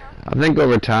Roxanne intel? I think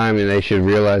over time they should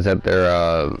realize that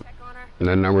their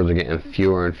numbers are getting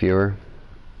fewer and fewer.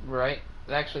 Right.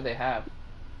 Actually, they have.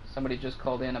 Somebody just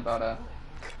called in about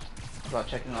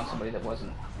checking on somebody that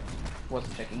wasn't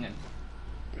checking in.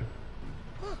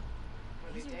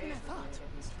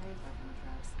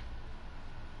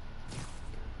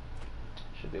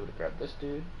 Should be able to grab this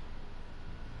dude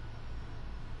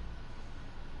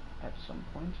at some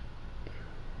point.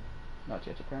 Not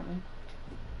yet, apparently.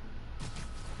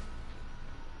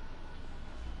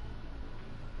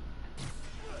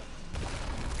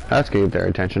 That's gonna get their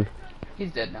attention.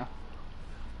 He's dead now.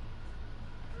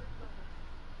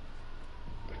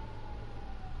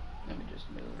 Let me just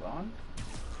move on.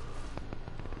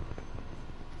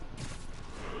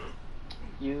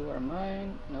 You are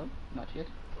mine. Nope, not yet.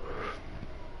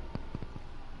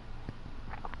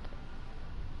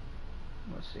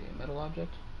 Let's see, metal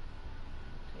object.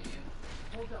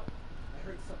 Hold up. I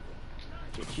heard something.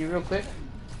 Get you real quick.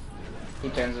 He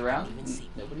turns around.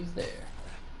 Nobody's there.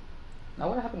 Now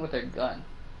what happened with their gun?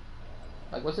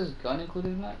 Like, was his gun included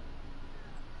in that?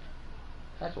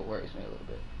 That's what worries me a little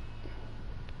bit.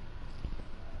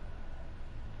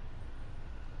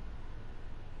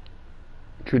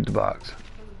 Shoot the box.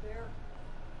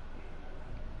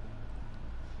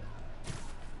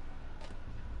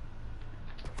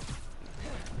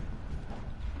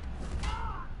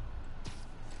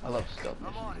 I love stealth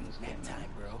missions in this game. Time,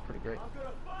 bro. Pretty great.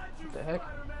 What the heck?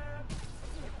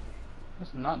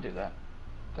 Let's not do that.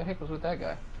 What the heck was with that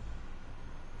guy?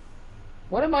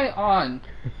 What am I on?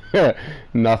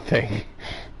 Nothing.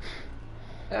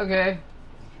 Okay.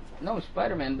 No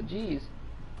Spider-Man, but geez.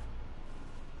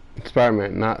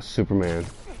 Spider-Man, not Superman.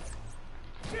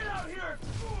 Get out here.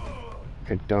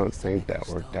 I don't think that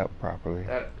worked out properly.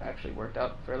 That actually worked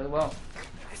out fairly well.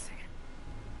 I see.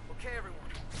 Okay, everyone.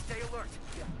 Stay alert.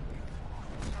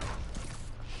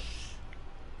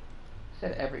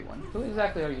 Said everyone. Who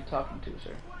exactly are you talking to,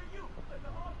 sir?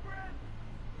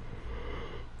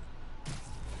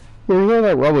 Well, you know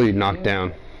that rubble you knocked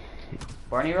down?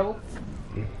 Barney Rubble?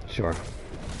 Sure.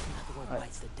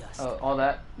 Oh, all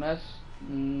that mess?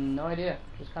 No idea.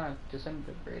 Just kind of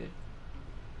disintegrated.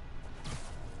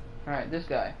 Alright, this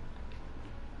guy.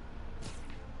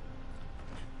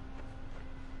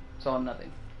 Saw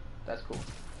nothing. That's cool.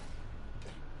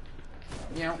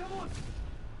 You know.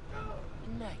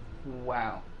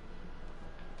 Wow.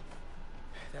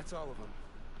 That's all of them.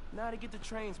 Now to get the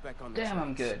trains back on the Damn, tracks.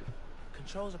 I'm good.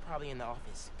 Controls are probably in the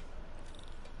office.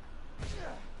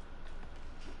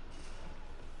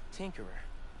 Tinkerer.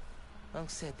 Unc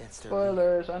said that's their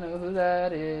leader. Spoilers, I know who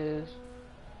that is.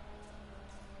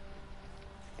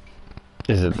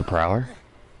 Is it the Prowler?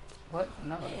 What?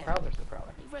 No, the Prowler's the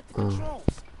Prowler. He read the controls.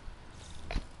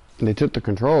 They took the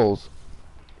controls.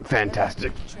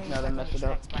 Fantastic. No, they messed it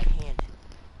up. By hand.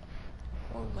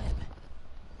 Or web.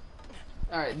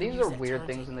 Alright, these are weird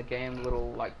things in the game,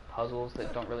 little like puzzles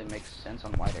that don't really make sense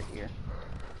on why they're here.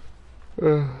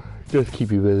 Just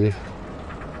keep you busy.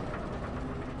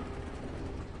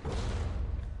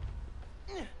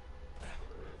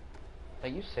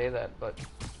 Like, you say that, but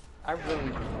I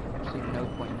really see no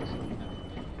point in this.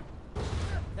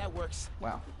 That works.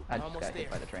 Wow, I just got hit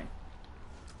by the train.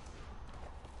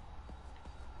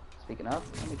 Speaking of,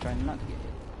 let me try not to get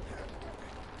hit.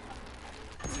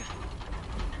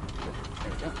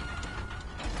 There we go.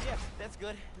 Yeah, that's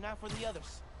good. Now for the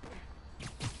others.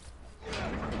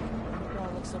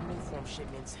 I'll look some new form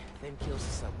shipments, then kills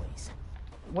the subways.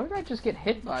 What did I just get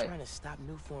hit by? Trying to stop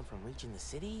new form from reaching the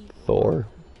city? Thor.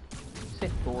 You say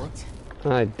Thor?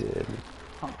 I did.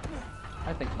 Huh.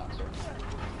 I think not, sir.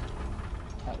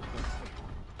 That was good.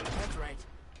 That's right.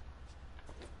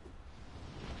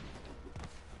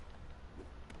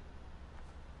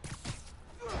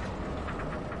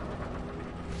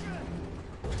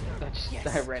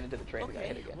 I ran into the train and got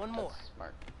hit again. One more. That's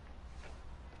smart.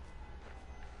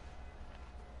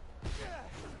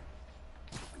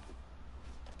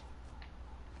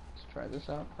 Let's try this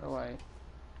out. How do I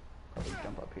probably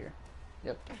jump up here?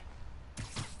 Yep.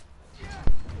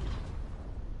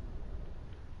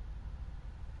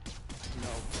 No.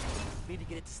 Need to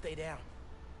get it to stay down.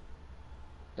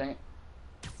 Dang it.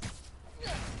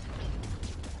 Good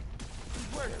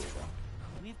work.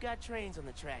 We've got trains on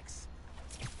the tracks.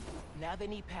 Now they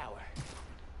need power.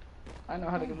 I know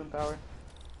how to give them power.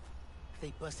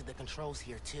 They busted the controls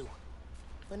here too.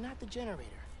 But not the generator.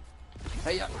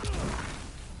 Hey, yeah.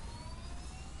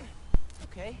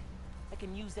 Okay. I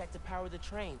can use that to power the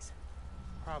trains.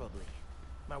 Probably.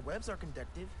 My webs are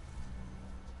conductive.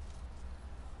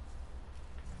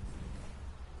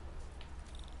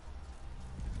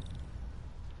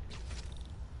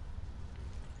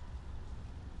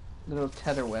 Little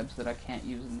tether webs that I can't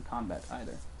use in combat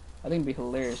either. I think it'd be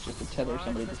hilarious just to tether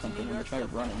somebody to something when they try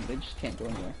running. They just can't go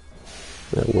anywhere.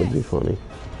 That would be funny.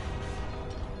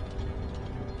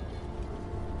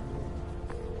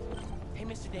 Hey,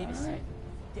 Mr. Davis. All right.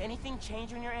 Did anything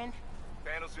change on your end?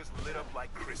 Panels just lit up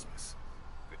like Christmas.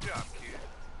 Good job, kid.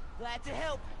 Glad to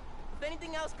help. If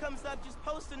anything else comes up, just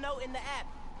post a note in the app.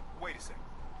 Wait a second.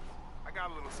 I got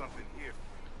a little something here for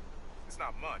you. It's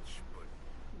not much,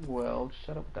 but... Well,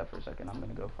 shut up with that for a second. I'm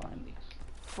gonna go find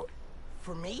these.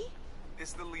 For me?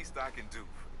 It's the least I can do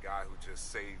for the guy who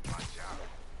just saved my job.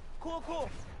 Cool,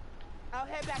 cool. I'll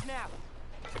head back now.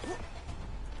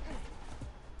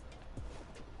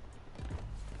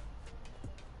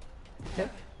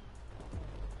 Yep.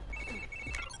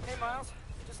 Hey, Miles.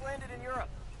 Just landed in Europe.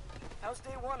 How's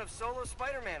day one of solo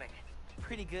Spider-Manning?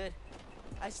 Pretty good.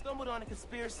 I stumbled on a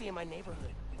conspiracy in my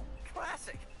neighborhood.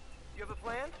 Classic. You have a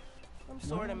plan? I'm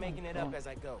sort of making it up as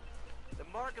I go. The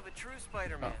mark of a true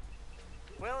Spider-Man.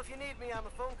 Well, if you need me, I'm a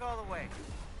phone call away.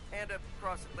 And a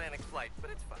cross-Atlantic flight,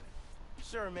 but it's fine.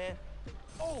 Sure, man.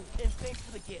 Oh, and thanks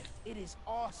for the gift. It is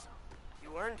awesome.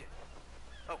 You earned it.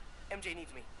 Oh, MJ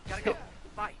needs me. Gotta go.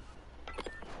 Bye.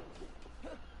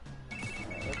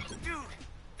 Dude,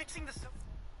 fixing the...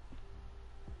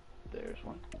 There's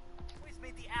one. Always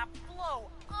made the app blow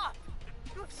up.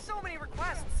 You have so many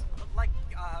requests. Like,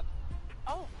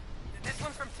 oh, this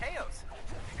one's from Teos.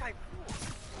 That guy rules.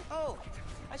 Oh,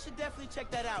 I should definitely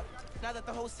check that out, now that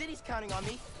the whole city's counting on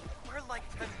me. We're like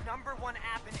the #1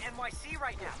 app in NYC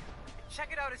right now.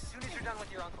 Check it out as soon as you're done with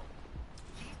your uncle.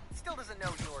 He still doesn't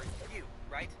know you're you,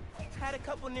 right? Had a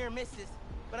couple near misses,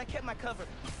 but I kept my cover.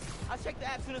 I'll check the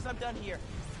app as soon as I'm done here.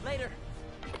 Later.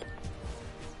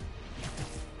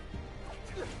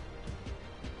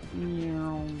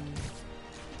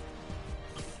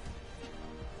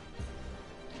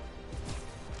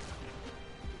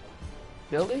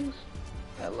 Buildings?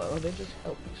 Hello, they just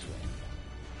helped me swing.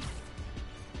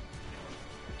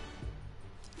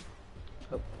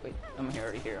 Oh, wait, I'm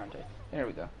already here, aren't I? There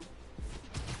we go.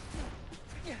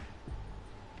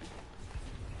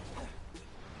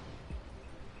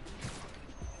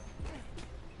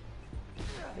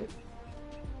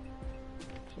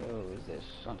 So, is this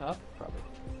on top? Probably.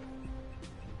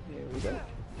 Here we go.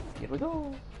 Here we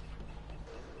go.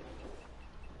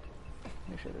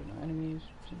 Make sure there's no enemies.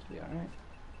 Seems to be alright.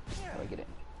 How do I get in?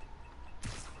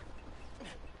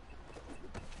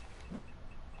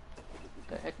 What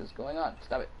the heck is going on?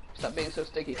 Stop it. Stop being so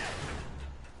sticky.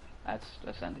 That's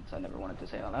a sentence I never wanted to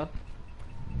say out loud.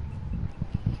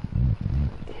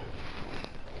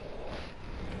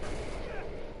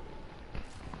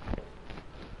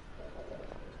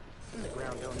 The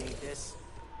ground don't need this.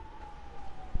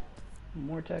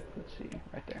 More tech. Let's see.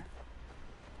 Right there.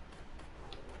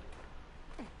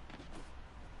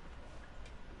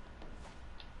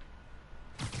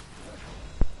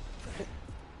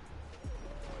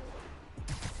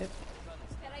 Hit.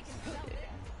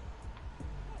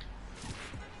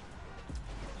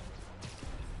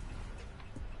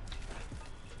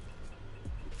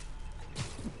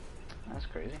 That's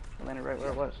crazy. I landed right where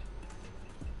it was.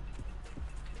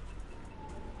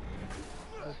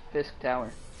 This is Fisk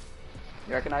Tower.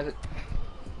 You recognize it?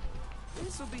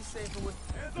 This will be safer with.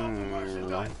 No.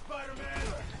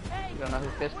 You don't know who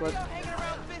Fisk was?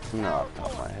 No, off the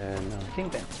top of my head, no.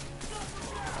 Kingpin.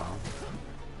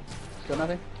 Still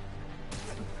nothing?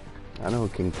 I know who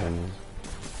Kingpin is.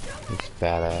 It's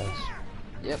badass.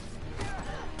 Yep.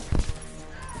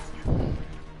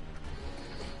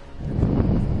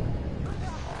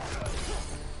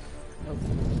 Nope,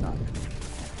 it's not.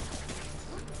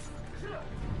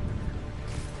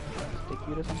 Stick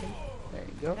you to something? There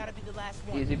you go. Gotta be the last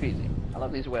one. Easy peasy. I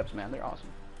love these webs, man. They're awesome.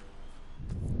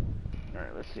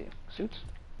 Alright, let's see. Suits?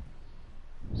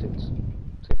 Suits.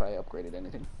 See if I upgraded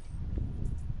anything.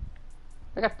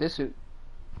 I got this suit,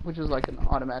 which is like an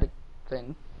automatic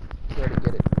thing. You already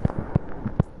get it.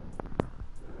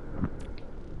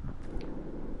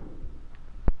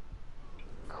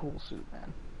 Cool suit,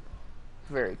 man.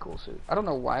 Very cool suit. I don't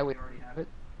know why we already have it,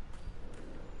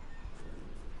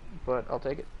 but I'll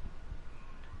take it.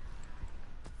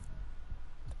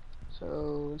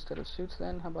 So instead of suits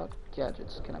then, how about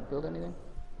gadgets? Can I build anything?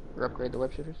 Or upgrade the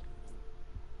web shooters?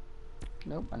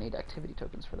 Nope, I need activity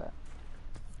tokens for that.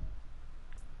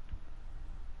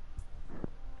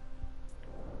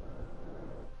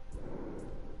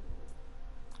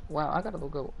 Wow, I gotta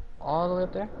go all the way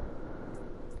up there?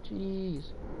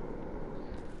 Jeez.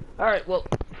 Alright, well,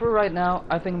 for right now,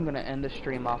 I think I'm gonna end the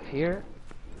stream off here.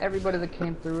 Everybody that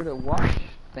came through to watch,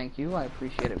 thank you, I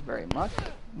appreciate it very much.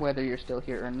 Whether you're still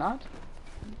here or not,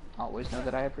 always know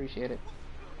that I appreciate it.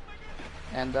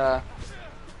 And,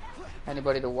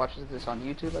 anybody that watches this on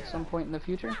YouTube at some point in the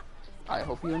future, I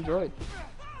hope you enjoyed.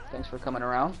 Thanks for coming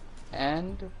around,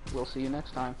 and we'll see you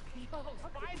next time.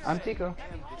 I'm Tico.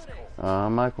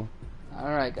 Michael.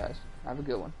 Alright guys, have a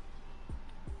good one.